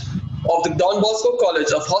batch of the Don Bosco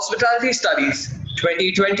College of Hospitality Studies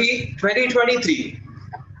 2020-2023.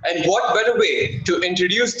 And what better way to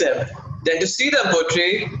introduce them than to see them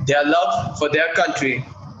portray their love for their country.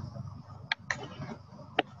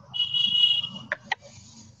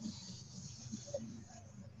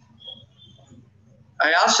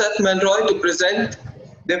 I asked Chef Manroy to present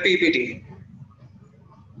the PPT.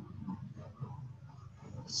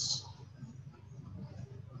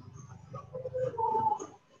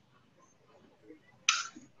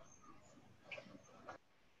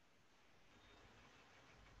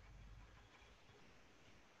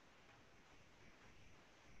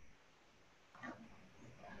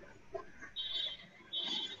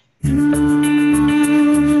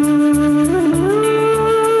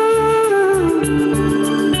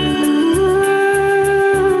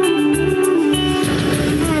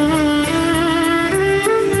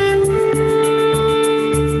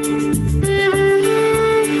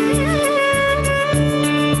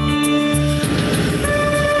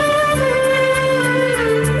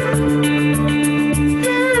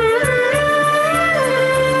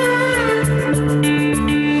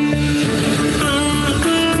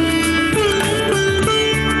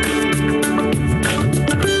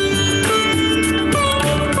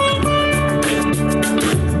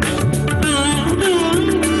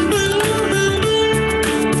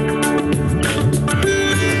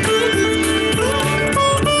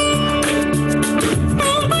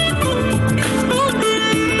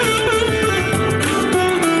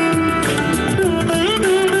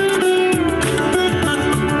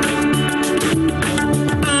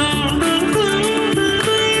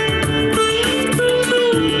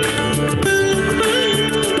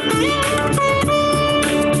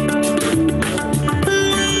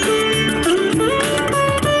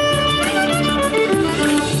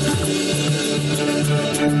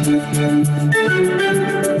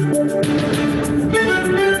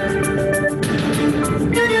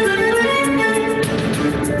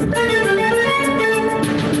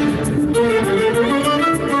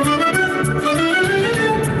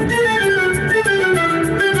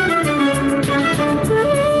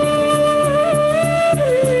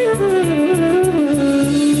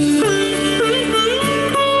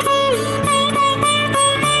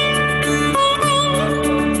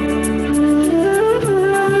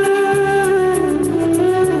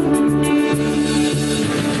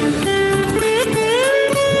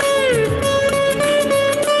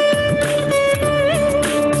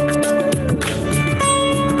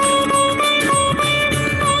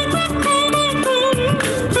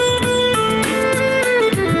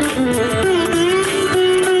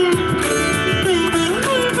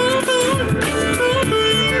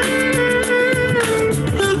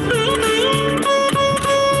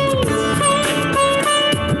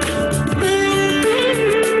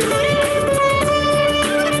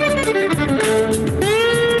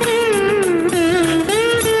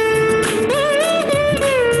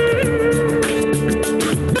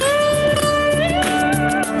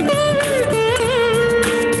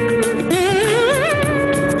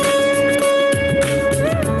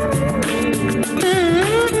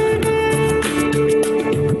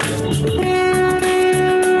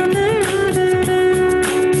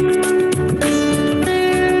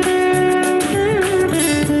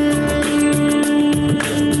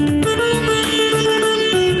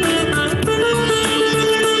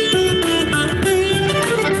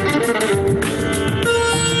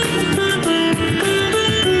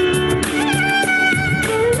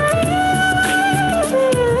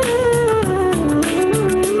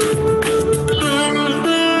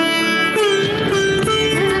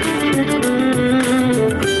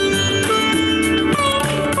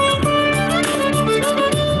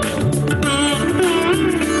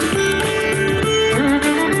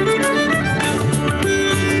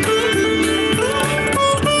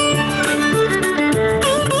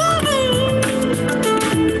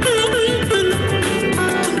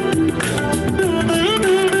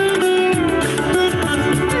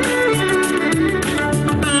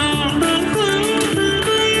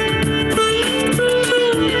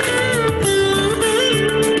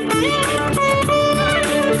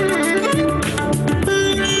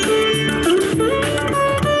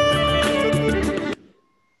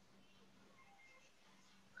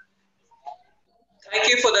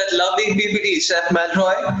 you for that lovely PPT, Chef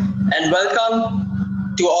Melroy, and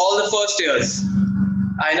welcome to all the first years.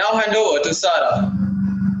 I now hand over to Sarah.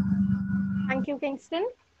 Thank you, Kingston.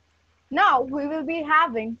 Now we will be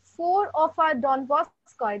having 4 of our Don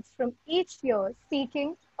Boscoites from each year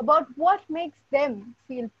speaking about what makes them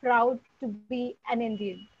feel proud to be an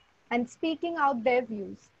Indian and speaking out their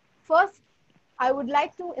views. First, I would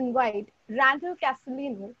like to invite Randall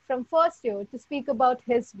Castellino from first year to speak about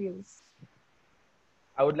his views.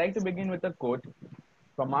 I would like to begin with a quote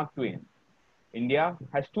from Mark Twain. India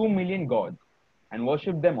has 2 million gods and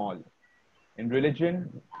worship them all. In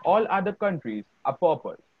religion, all other countries are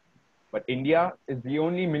paupers, but India is the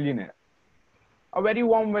only millionaire. A very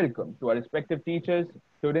warm welcome to our respective teachers,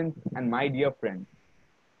 students, and my dear friends.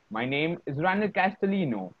 My name is Randall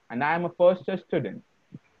Castellino, and I am a first year student.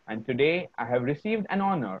 And today I have received an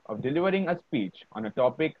honor of delivering a speech on a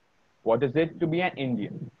topic, what is it to be an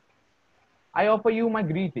Indian? I offer you my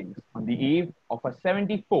greetings on the eve of our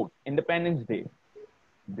 74th Independence Day.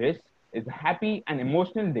 This is a happy and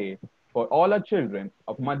emotional day for all our children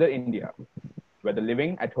of Mother India, whether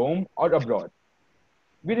living at home or abroad.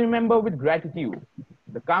 We remember with gratitude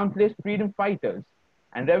the countless freedom fighters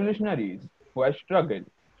and revolutionaries who have struggled,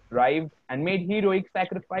 thrived, and made heroic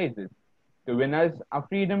sacrifices to win us our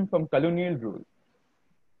freedom from colonial rule.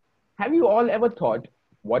 Have you all ever thought,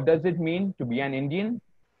 what does it mean to be an Indian?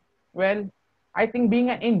 Well, I think being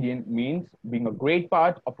an Indian means being a great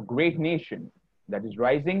part of a great nation that is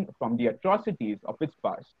rising from the atrocities of its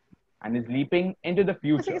past and is leaping into the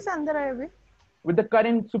future with the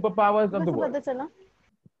current superpowers of the world.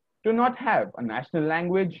 To not have a national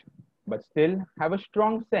language, but still have a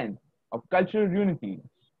strong sense of cultural unity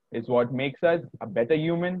is what makes us a better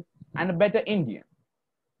human and a better Indian.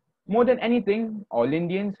 More than anything, all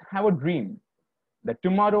Indians have a dream that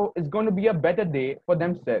tomorrow is going to be a better day for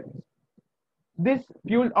themselves. This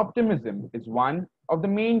fueled optimism is one of the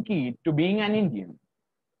main key to being an Indian.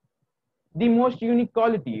 The most unique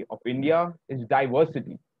quality of India is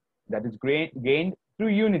diversity that is gained through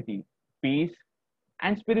unity, peace,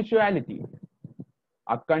 and spirituality.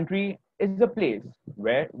 Our country is a place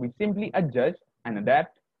where we simply adjust and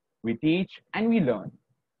adapt, we teach and we learn,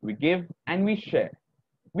 we give and we share,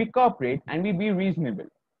 we cooperate and we be reasonable.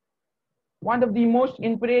 One of the most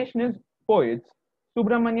inspirational poets,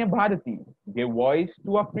 Subramanya Bharati, gave voice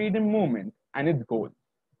to our freedom movement and its goals.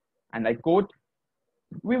 And I quote,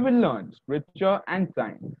 "We will learn scripture and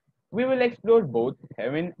science. We will explore both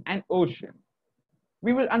heaven and ocean.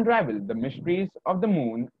 We will unravel the mysteries of the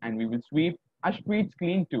moon and we will sweep our streets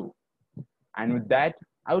clean too." And with that,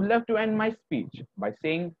 I would love to end my speech by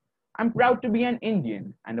saying, I'm proud to be an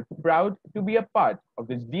Indian and proud to be a part of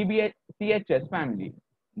this DBC-HS family.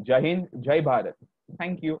 Jai Hind, Jai Bharat.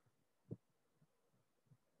 Thank you.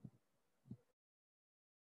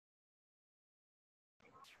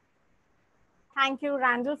 Thank you,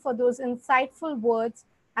 Randall, for those insightful words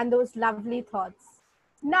and those lovely thoughts.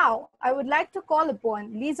 Now, I would like to call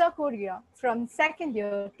upon Lisa Korea from second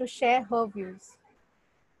year to share her views.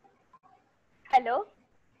 Hello.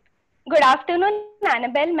 Good afternoon,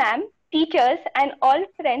 Annabelle ma'am, teachers, and all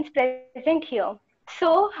friends present here.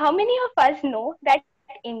 So, how many of us know that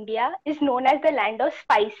India is known as the land of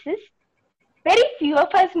spices? Very few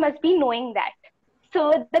of us must be knowing that.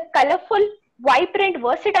 So, the colorful, vibrant,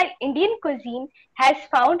 versatile Indian cuisine has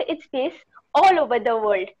found its place all over the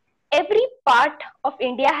world. Every part of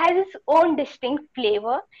India has its own distinct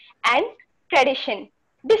flavor and tradition.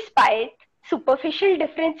 Despite superficial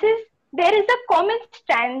differences, there is a common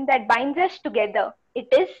strand that binds us together. It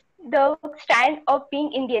is the strand of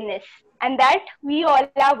being Indianness, and that we all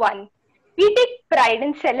are one. We take pride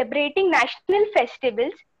in celebrating national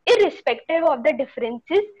festivals irrespective of the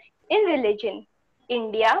differences in religion.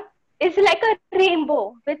 India is like a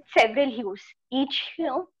rainbow with several hues. Each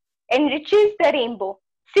hue enriches the rainbow.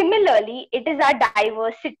 Similarly, it is our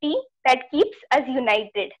diversity that keeps us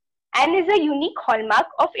united and is a unique hallmark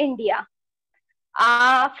of India.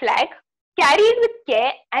 Our flag, carried with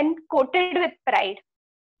care and coated with pride.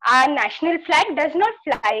 Our national flag does not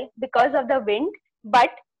fly because of the wind, but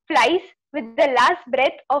flies with the last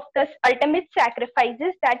breath of the ultimate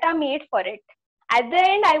sacrifices that are made for it. At the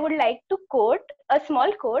end, I would like to quote a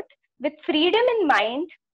small quote: with freedom in mind,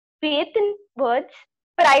 faith in words,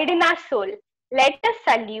 pride in our soul. Let us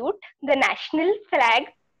salute the national flag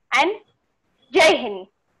and Jai Hind.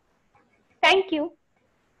 Thank you.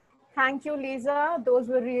 Thank you, Lisa. Those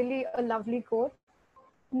were really a lovely quote.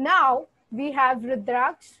 Now we have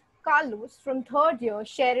Rudraksh Carlos from third year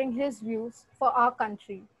sharing his views for our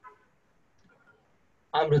country.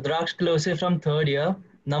 I'm Rudraksh Close from third year,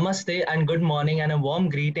 Namaste and good morning and a warm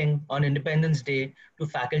greeting on Independence Day to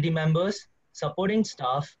faculty members, supporting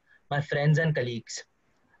staff, my friends and colleagues.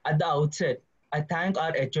 At the outset, I thank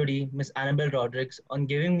our HOD, Ms. Annabel Rodriguez, on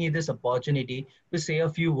giving me this opportunity to say a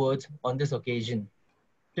few words on this occasion.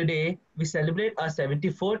 Today, we celebrate our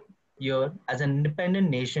 74th year as an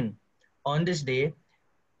independent nation. On this day,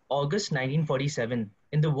 August 1947,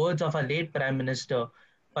 in the words of our late Prime Minister,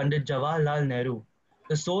 Pandit Jawaharlal Nehru,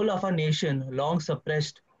 the soul of our nation, long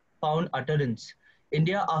suppressed, found utterance.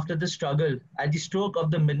 India, after the struggle, at the stroke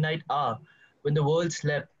of the midnight hour, when the world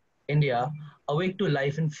slept, India, awake to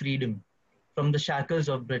life and freedom from the shackles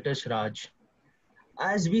of British Raj.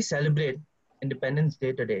 As we celebrate Independence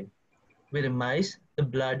Day today, we reminisce the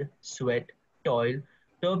blood, sweat, toil,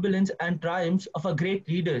 turbulence, and triumphs of our great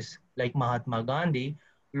leaders like Mahatma Gandhi,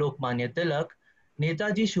 Lokmanya Tilak,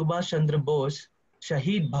 Netaji Subhash Chandra Bose,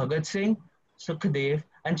 Shahid Bhagat Singh, Sukhdev,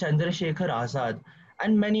 and Chandrasekhar Azad,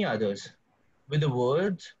 and many others. With the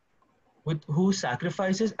words with whose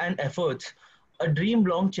sacrifices and efforts a dream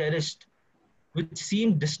long cherished, which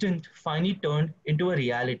seemed distant, finally turned into a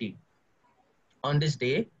reality. On this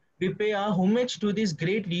day, we pay our homage to these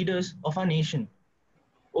great leaders of our nation.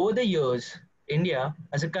 Over the years, India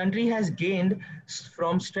as a country has gained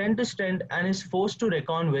from strength to strength and is forced to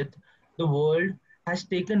reckon with. The world has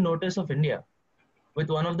taken notice of India with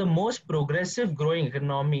one of the most progressive growing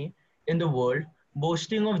economy in the world,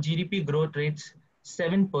 boasting of GDP growth rates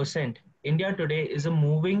 7%. India today is a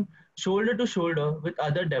moving shoulder to shoulder with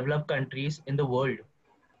other developed countries in the world.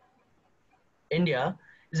 India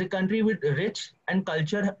is a country with rich and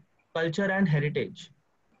culture and heritage,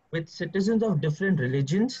 with citizens of different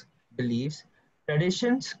religions, beliefs,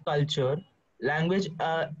 traditions, culture, language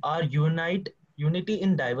are unity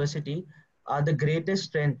in diversity are the greatest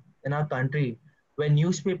strength in our country. When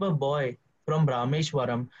newspaper boy from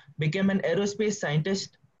Rameshwaram became an aerospace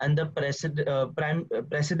scientist and the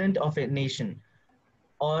president of a nation,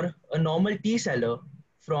 or a normal tea seller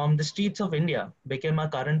from the streets of India became our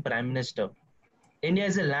current prime minister. India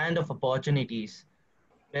is a land of opportunities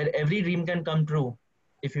where every dream can come true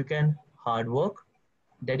if you can hard work,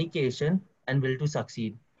 dedication, and will to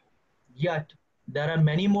succeed. Yet, there are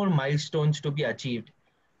many more milestones to be achieved.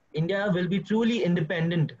 India will be truly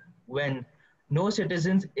independent when no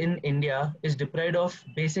citizens in India is deprived of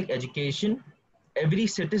basic education. Every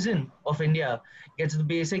citizen of India gets the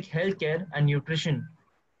basic healthcare and nutrition.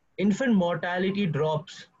 Infant mortality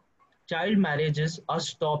drops. Child marriages are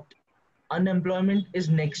stopped. Unemployment is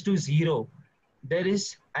next to zero. There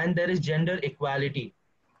is gender equality.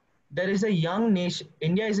 There is a young nation.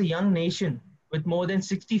 India is a young nation with more than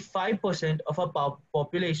 65% of our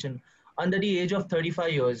population under the age of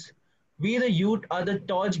 35 years. We, the youth, are the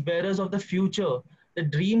torch bearers of the future, the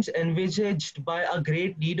dreams envisaged by our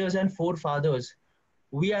great leaders and forefathers.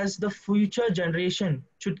 We, as the future generation,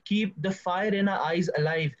 should keep the fire in our eyes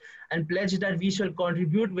alive and pledge that we shall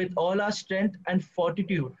contribute with all our strength and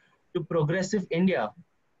fortitude to progressive India,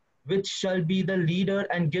 which shall be the leader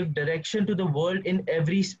and give direction to the world in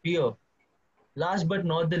every sphere. Last but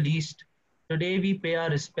not the least, today we pay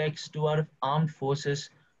our respects to our armed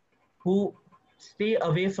forces who stay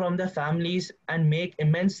away from their families and make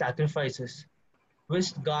immense sacrifices,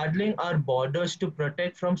 whilst guarding our borders to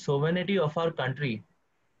protect from sovereignty of our country.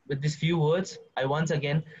 With these few words, I once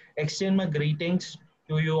again extend my greetings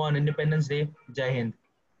to you on Independence Day. Jai Hind.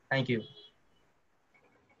 Thank you.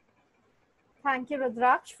 Thank you,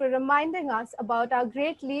 Rudraksh, for reminding us about our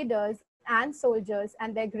great leaders and soldiers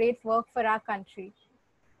and their great work for our country.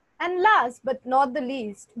 And last but not the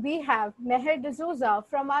least, we have Meher D'Souza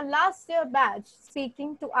from our last year batch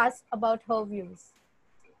speaking to us about her views.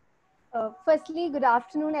 Firstly, good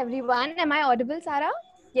afternoon, everyone. Am I audible, Sarah?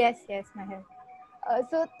 Yes, yes, Meher.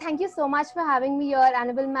 So thank you so much for having me here,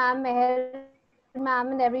 Annabel ma'am, Meher ma'am,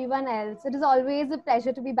 and everyone else. It is always a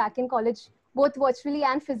pleasure to be back in college, both virtually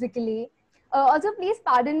and physically. Also, please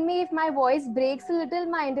pardon me if my voice breaks a little.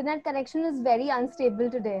 My internet connection is very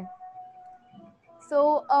unstable today.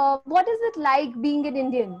 So, what is it like being an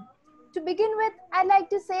Indian? To begin with, I'd like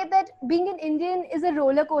to say that being an Indian is a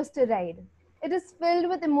roller coaster ride. It is filled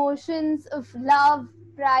with emotions of love,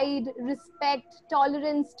 pride, respect,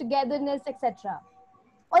 tolerance, togetherness, etc.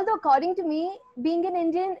 Although, according to me, being an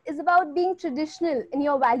Indian is about being traditional in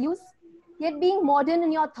your values, yet being modern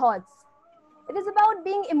in your thoughts. It is about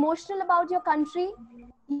being emotional about your country,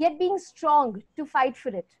 yet being strong to fight for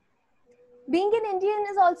it. Being an Indian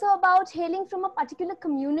is also about hailing from a particular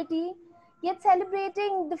community, yet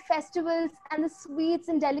celebrating the festivals and the sweets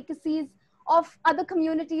and delicacies of other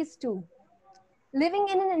communities too. Living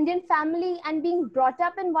in an Indian family and being brought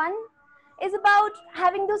up in one, is about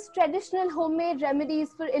having those traditional homemade remedies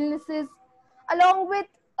for illnesses, along with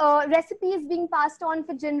recipes being passed on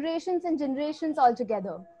for generations and generations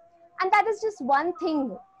altogether. And that is just one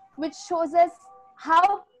thing which shows us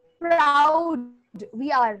how proud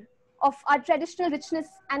we are of our traditional richness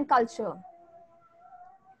and culture.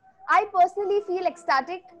 I personally feel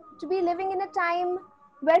ecstatic to be living in a time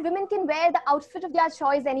where women can wear the outfit of their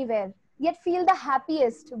choice anywhere, yet feel the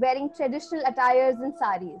happiest wearing traditional attires and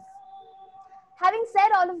saris. Having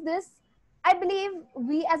said all of this, I believe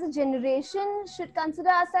we as a generation should consider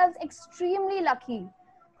ourselves extremely lucky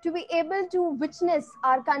to be able to witness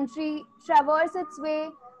our country traverse its way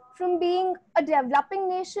from being a developing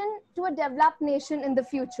nation to a developed nation in the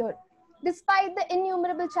future, despite the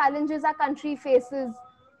innumerable challenges our country faces,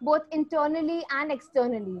 both internally and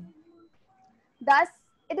externally. Thus,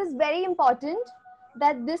 it is very important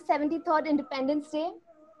that this 73rd Independence Day,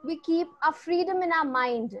 we keep our freedom in our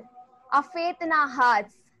mind, our faith in our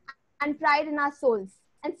hearts, and pride in our souls,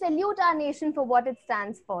 and salute our nation for what it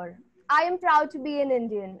stands for. I am proud to be an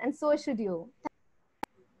Indian, and so should you.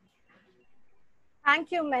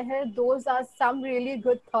 Thank you, Meher. Those are some really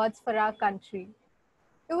good thoughts for our country.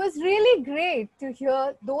 It was really great to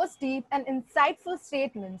hear those deep and insightful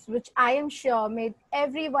statements, which I am sure made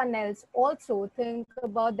everyone else also think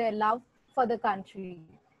about their love for the country.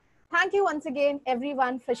 Thank you once again,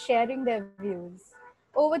 everyone, for sharing their views.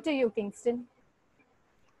 Over to you, Kingston.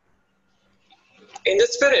 In the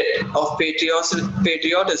spirit of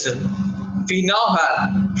patriotism, we now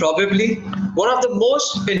have probably one of the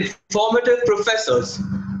most informative professors,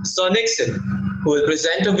 Sir Nixon, who will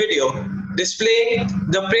present a video displaying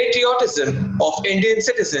the patriotism of Indian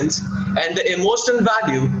citizens and the emotional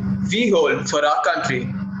value we hold for our country.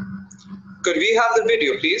 Could we have the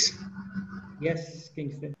video, please? Yes,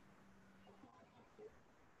 Kingston.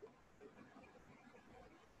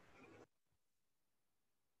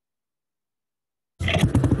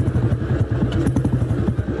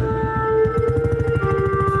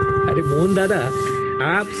 अरे मोहन दादा,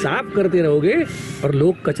 आप साफ करते रहोगे और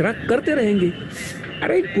लोग कचरा करते रहेंगे।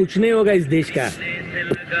 अरे कुछ नहीं होगा इस देश का।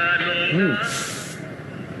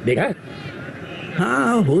 देखा?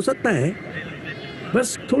 हाँ, हो सकता है,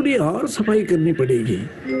 बस थोड़ी और सफाई करनी पड़ेगी।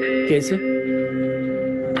 कैसे?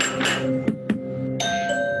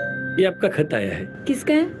 ये आपका खत आया है।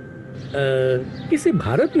 किसका है? किसी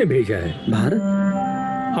भारत ने भेजा है। भारत?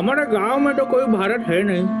 हमारे गांव में तो कोई भारत है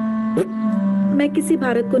नहीं। मैं किसी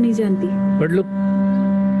भारत को नहीं जानती। पढ़ लो,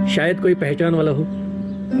 शायद कोई पहचान वाला हो।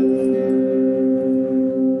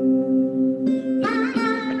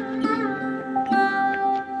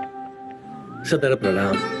 सदर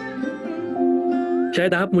प्रणाम।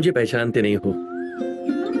 शायद आप मुझे पहचानते नहीं हो,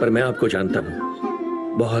 पर मैं आपको जानता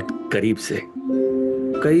हूँ बहुत करीब से।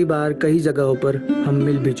 कई बार कई जगहों पर हम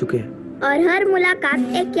मिल भी चुके हैं। और हर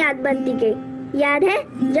मुलाकात एक याद बनती गई। याद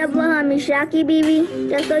है जब वह मिश्रा की बीवी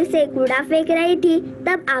रसोई से कूड़ा फेंक रही थी,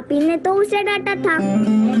 तब आप ही ने तो उसे डांटा था।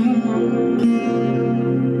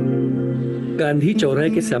 गांधी चौराहे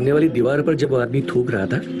के सामने वाली दीवार पर जब वो आदमी थूक रहा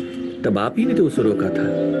था, तब आप ही ने तो उसे रोका था।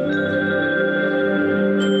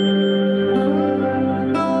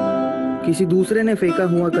 किसी दूसरे ने फेंका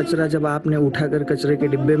हुआ कचरा जब आपने उठाकर कचरे के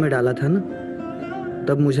डिब्बे में डाला था ना,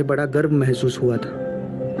 तब मुझे बड़ा गर्व महसूस हुआ था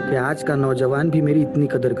कि आज का नौजवान भी मेरी इतनी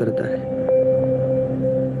कदर करता है।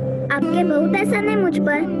 आपके बहुत एहसान है मुझ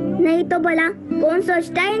पर, नहीं तो भला कौन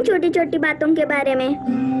सोचता है इन छोटी छोटी बातों के बारे में।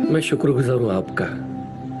 मैं शुक्रगुजार हूँ आपका,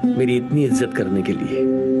 मेरी इतनी इज्जत करने के लिए।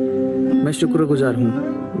 मैं शुक्रगुजार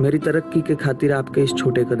हूँ मेरी तरक्की के खातिर आपके इस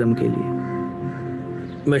छोटे कदम के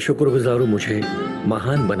लिए। मैं शुक्रगुजार हूँ मुझे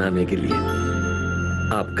महान बनाने के लिए।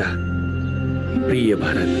 आपका प्रिय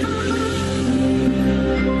भारत।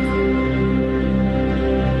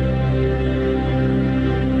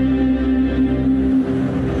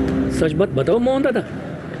 सच बात बताओ मोहन दादा,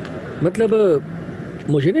 मतलब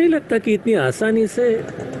मुझे नहीं लगता कि इतनी आसानी से।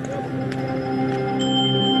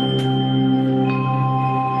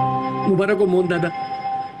 मुबारक हो मोहन दादा,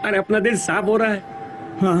 अरे अपना दिल साफ हो रहा है।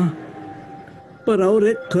 हाँ, पर और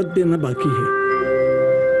एक खत देना बाकी है।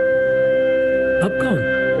 अब कौन?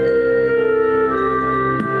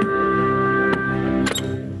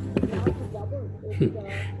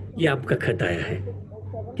 ये आपका खत आया है,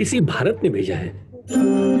 किसी भारत ने भेजा है।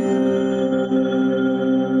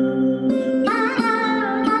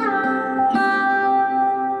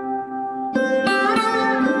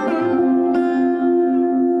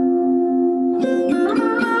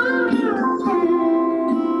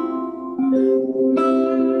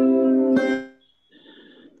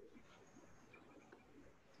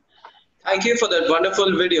 Thank you for that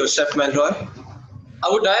wonderful video, Chef Melroy. I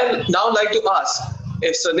would now like to ask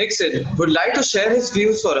if Sir Nixon would like to share his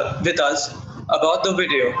views with us about the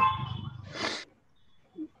video.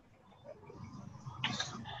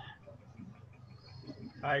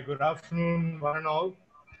 Hi, good afternoon, one and all.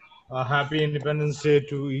 Happy Independence Day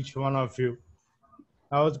to each one of you.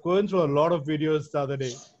 I was going through a lot of videos the other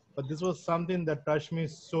day, but this was something that touched me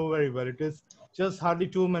so very well. It is just hardly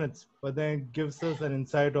 2 minutes, but then it gives us an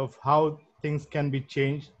insight of how things can be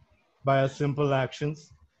changed by our simple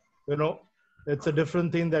actions. You know, it's a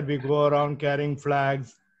different thing that we go around carrying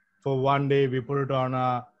flags for one day, we put it on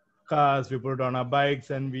our cars, we put it on our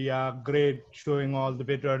bikes, and we are great showing all the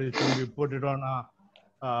patriotism. We put it on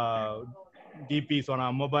our DPs, on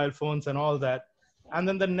our mobile phones and all that. And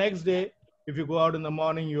then the next day, if you go out in the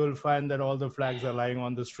morning, you will find that all the flags are lying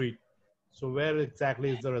on the street. So where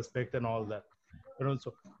exactly is the respect and all that? You know,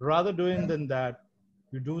 so rather doing than that,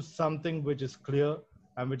 you do something which is clear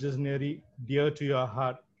and which is nearly dear to your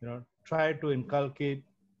heart. You know, try to inculcate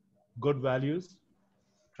good values.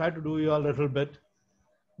 Try to do your little bit.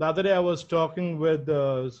 The other day I was talking with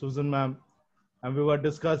Susan ma'am, and we were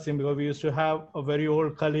discussing, because we used to have a very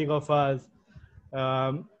old colleague of ours,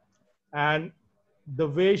 and the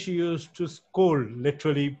way she used to scold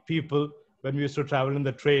literally people when we used to travel in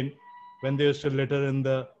the train, when they used to litter in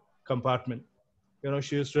the compartment. You know,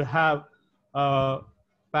 she used to have a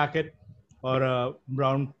packet or a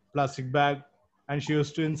brown plastic bag, and she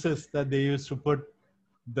used to insist that they used to put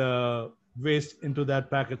the waste into that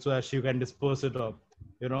packet so that she can dispose it of,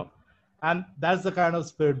 you know. And that's the kind of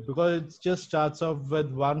spirit, because it just starts off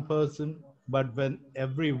with one person, but when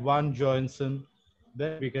everyone joins in,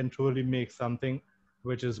 then we can truly make something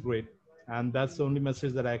which is great. And that's the only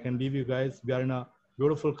message that I can leave you guys. We are in a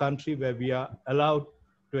beautiful country where we are allowed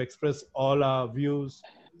to express all our views.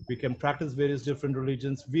 We can practice various different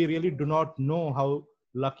religions. We really do not know how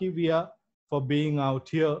lucky we are for being out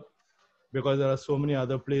here, because there are so many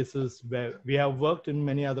other places where we have worked in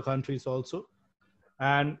many other countries also.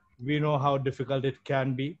 And we know how difficult it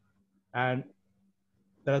can be. And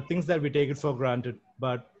there are things that we take it for granted,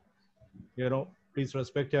 but, you know, please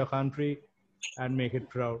respect your country and make it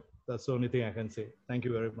proud. That's the only thing I can say. Thank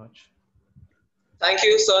you very much. Thank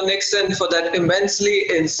you, Sir Nixon, for that immensely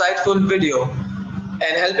insightful video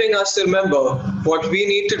and helping us to remember what we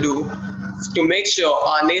need to do to make sure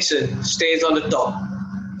our nation stays on the top.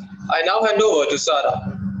 I now hand over to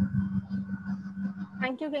Sarah.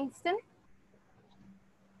 Thank you, Kingston.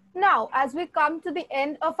 Now, as we come to the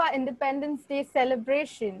end of our Independence Day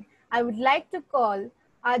celebration, I would like to call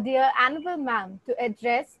our dear Annabel ma'am to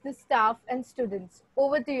address the staff and students.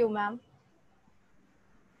 Over to you, ma'am.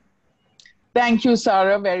 Thank you,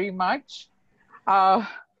 Sarah, very much. I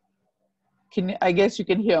guess you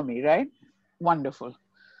can hear me, right? Wonderful.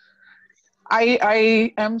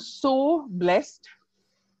 I am so blessed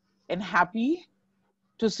and happy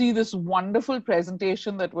to see this wonderful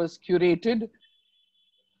presentation that was curated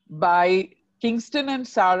by Kingston and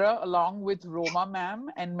Sarah, along with Roma ma'am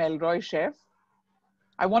and Melroy chef.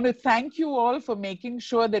 I want to thank you all for making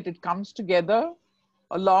sure that it comes together,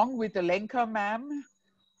 along with Alenka ma'am,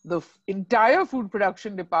 the entire food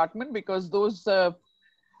production department, because those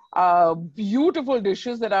beautiful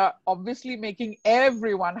dishes that are obviously making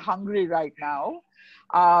everyone hungry right now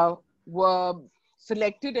were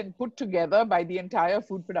selected and put together by the entire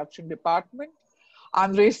food production department.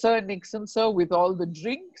 Andre sir and Nixon sir with all the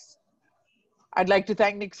drinks. I'd like to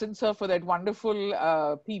thank Nixon sir for that wonderful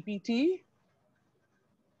PPT.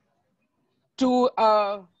 To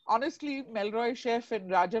honestly, Melroy chef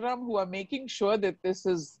and Rajaram, who are making sure that this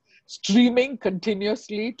is streaming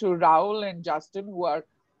continuously, to Raul and Justin, who are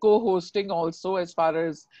co-hosting also, as far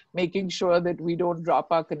as making sure that we don't drop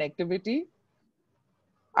our connectivity.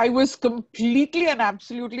 I was completely and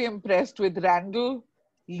absolutely impressed with Randall,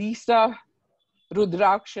 Lisa,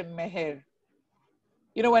 Rudraksh and Meher.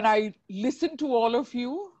 You know, when I listen to all of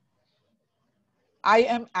you, I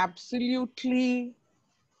am absolutely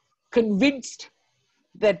convinced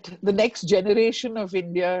that the next generation of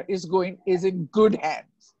India is in good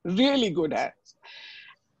hands, really good hands.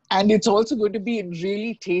 And it's also going to be in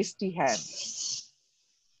really tasty hands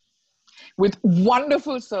with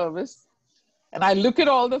wonderful service. And I look at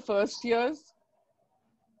all the first years.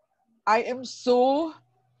 I am so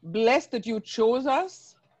blessed that you chose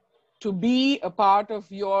us to be a part of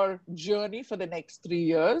your journey for the next 3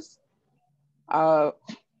 years. All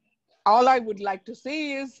I would like to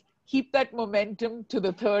say is keep that momentum to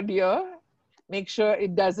the 3rd year. Make sure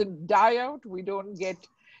it doesn't die out. We don't get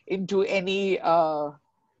into any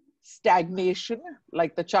stagnation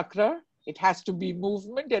like the chakra. It has to be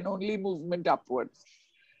movement, and only movement upwards.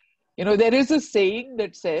 You know, there is a saying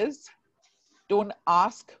that says, don't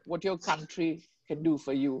ask what your country can do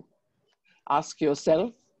for you. Ask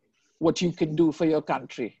yourself what you can do for your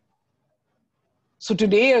country. So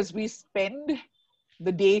today, as we spend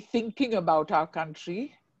the day thinking about our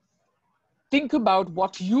country, think about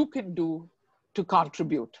what you can do to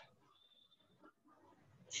contribute.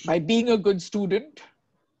 By being a good student,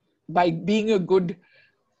 by being a good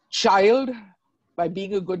child, by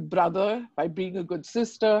being a good brother, by being a good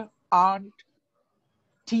sister, aunt,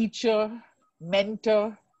 teacher,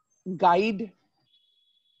 mentor, guide.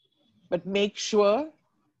 But make sure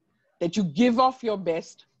that you give off your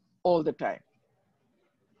best all the time.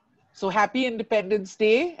 So happy Independence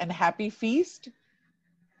Day and happy feast.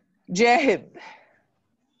 Jai Hind.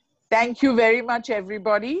 Thank you very much,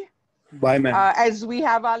 everybody. Bye, ma'am. As we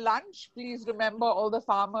have our lunch, please remember all the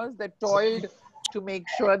farmers that toiled to make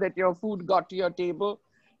sure that your food got to your table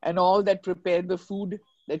and all that prepared the food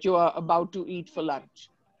that you are about to eat for lunch.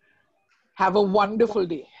 Have a wonderful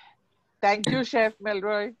day. Thank you, Chef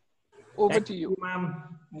Melroy. Over to you. Ma'am.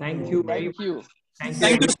 Thank you. Thank you.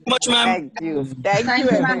 Thank you so much, ma'am. Thank you. Thank you,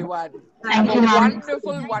 everyone. Thank Have you, a ma'am.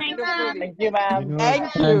 wonderful, wonderful day. Thank you, ma'am.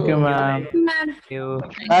 Thank you. Thank you, ma'am.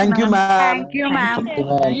 Thank you, ma'am. Thank you, ma'am.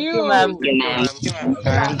 Thank you, ma'am.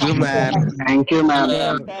 Thank you, ma'am. Thank you,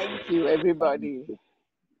 ma'am. Thank you, everybody.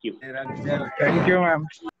 Thank you, ma'am. Thank you, ma'am.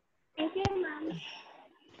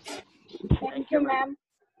 Thank you, ma'am.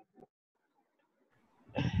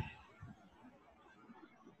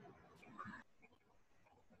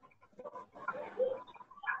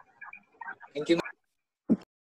 Thank you.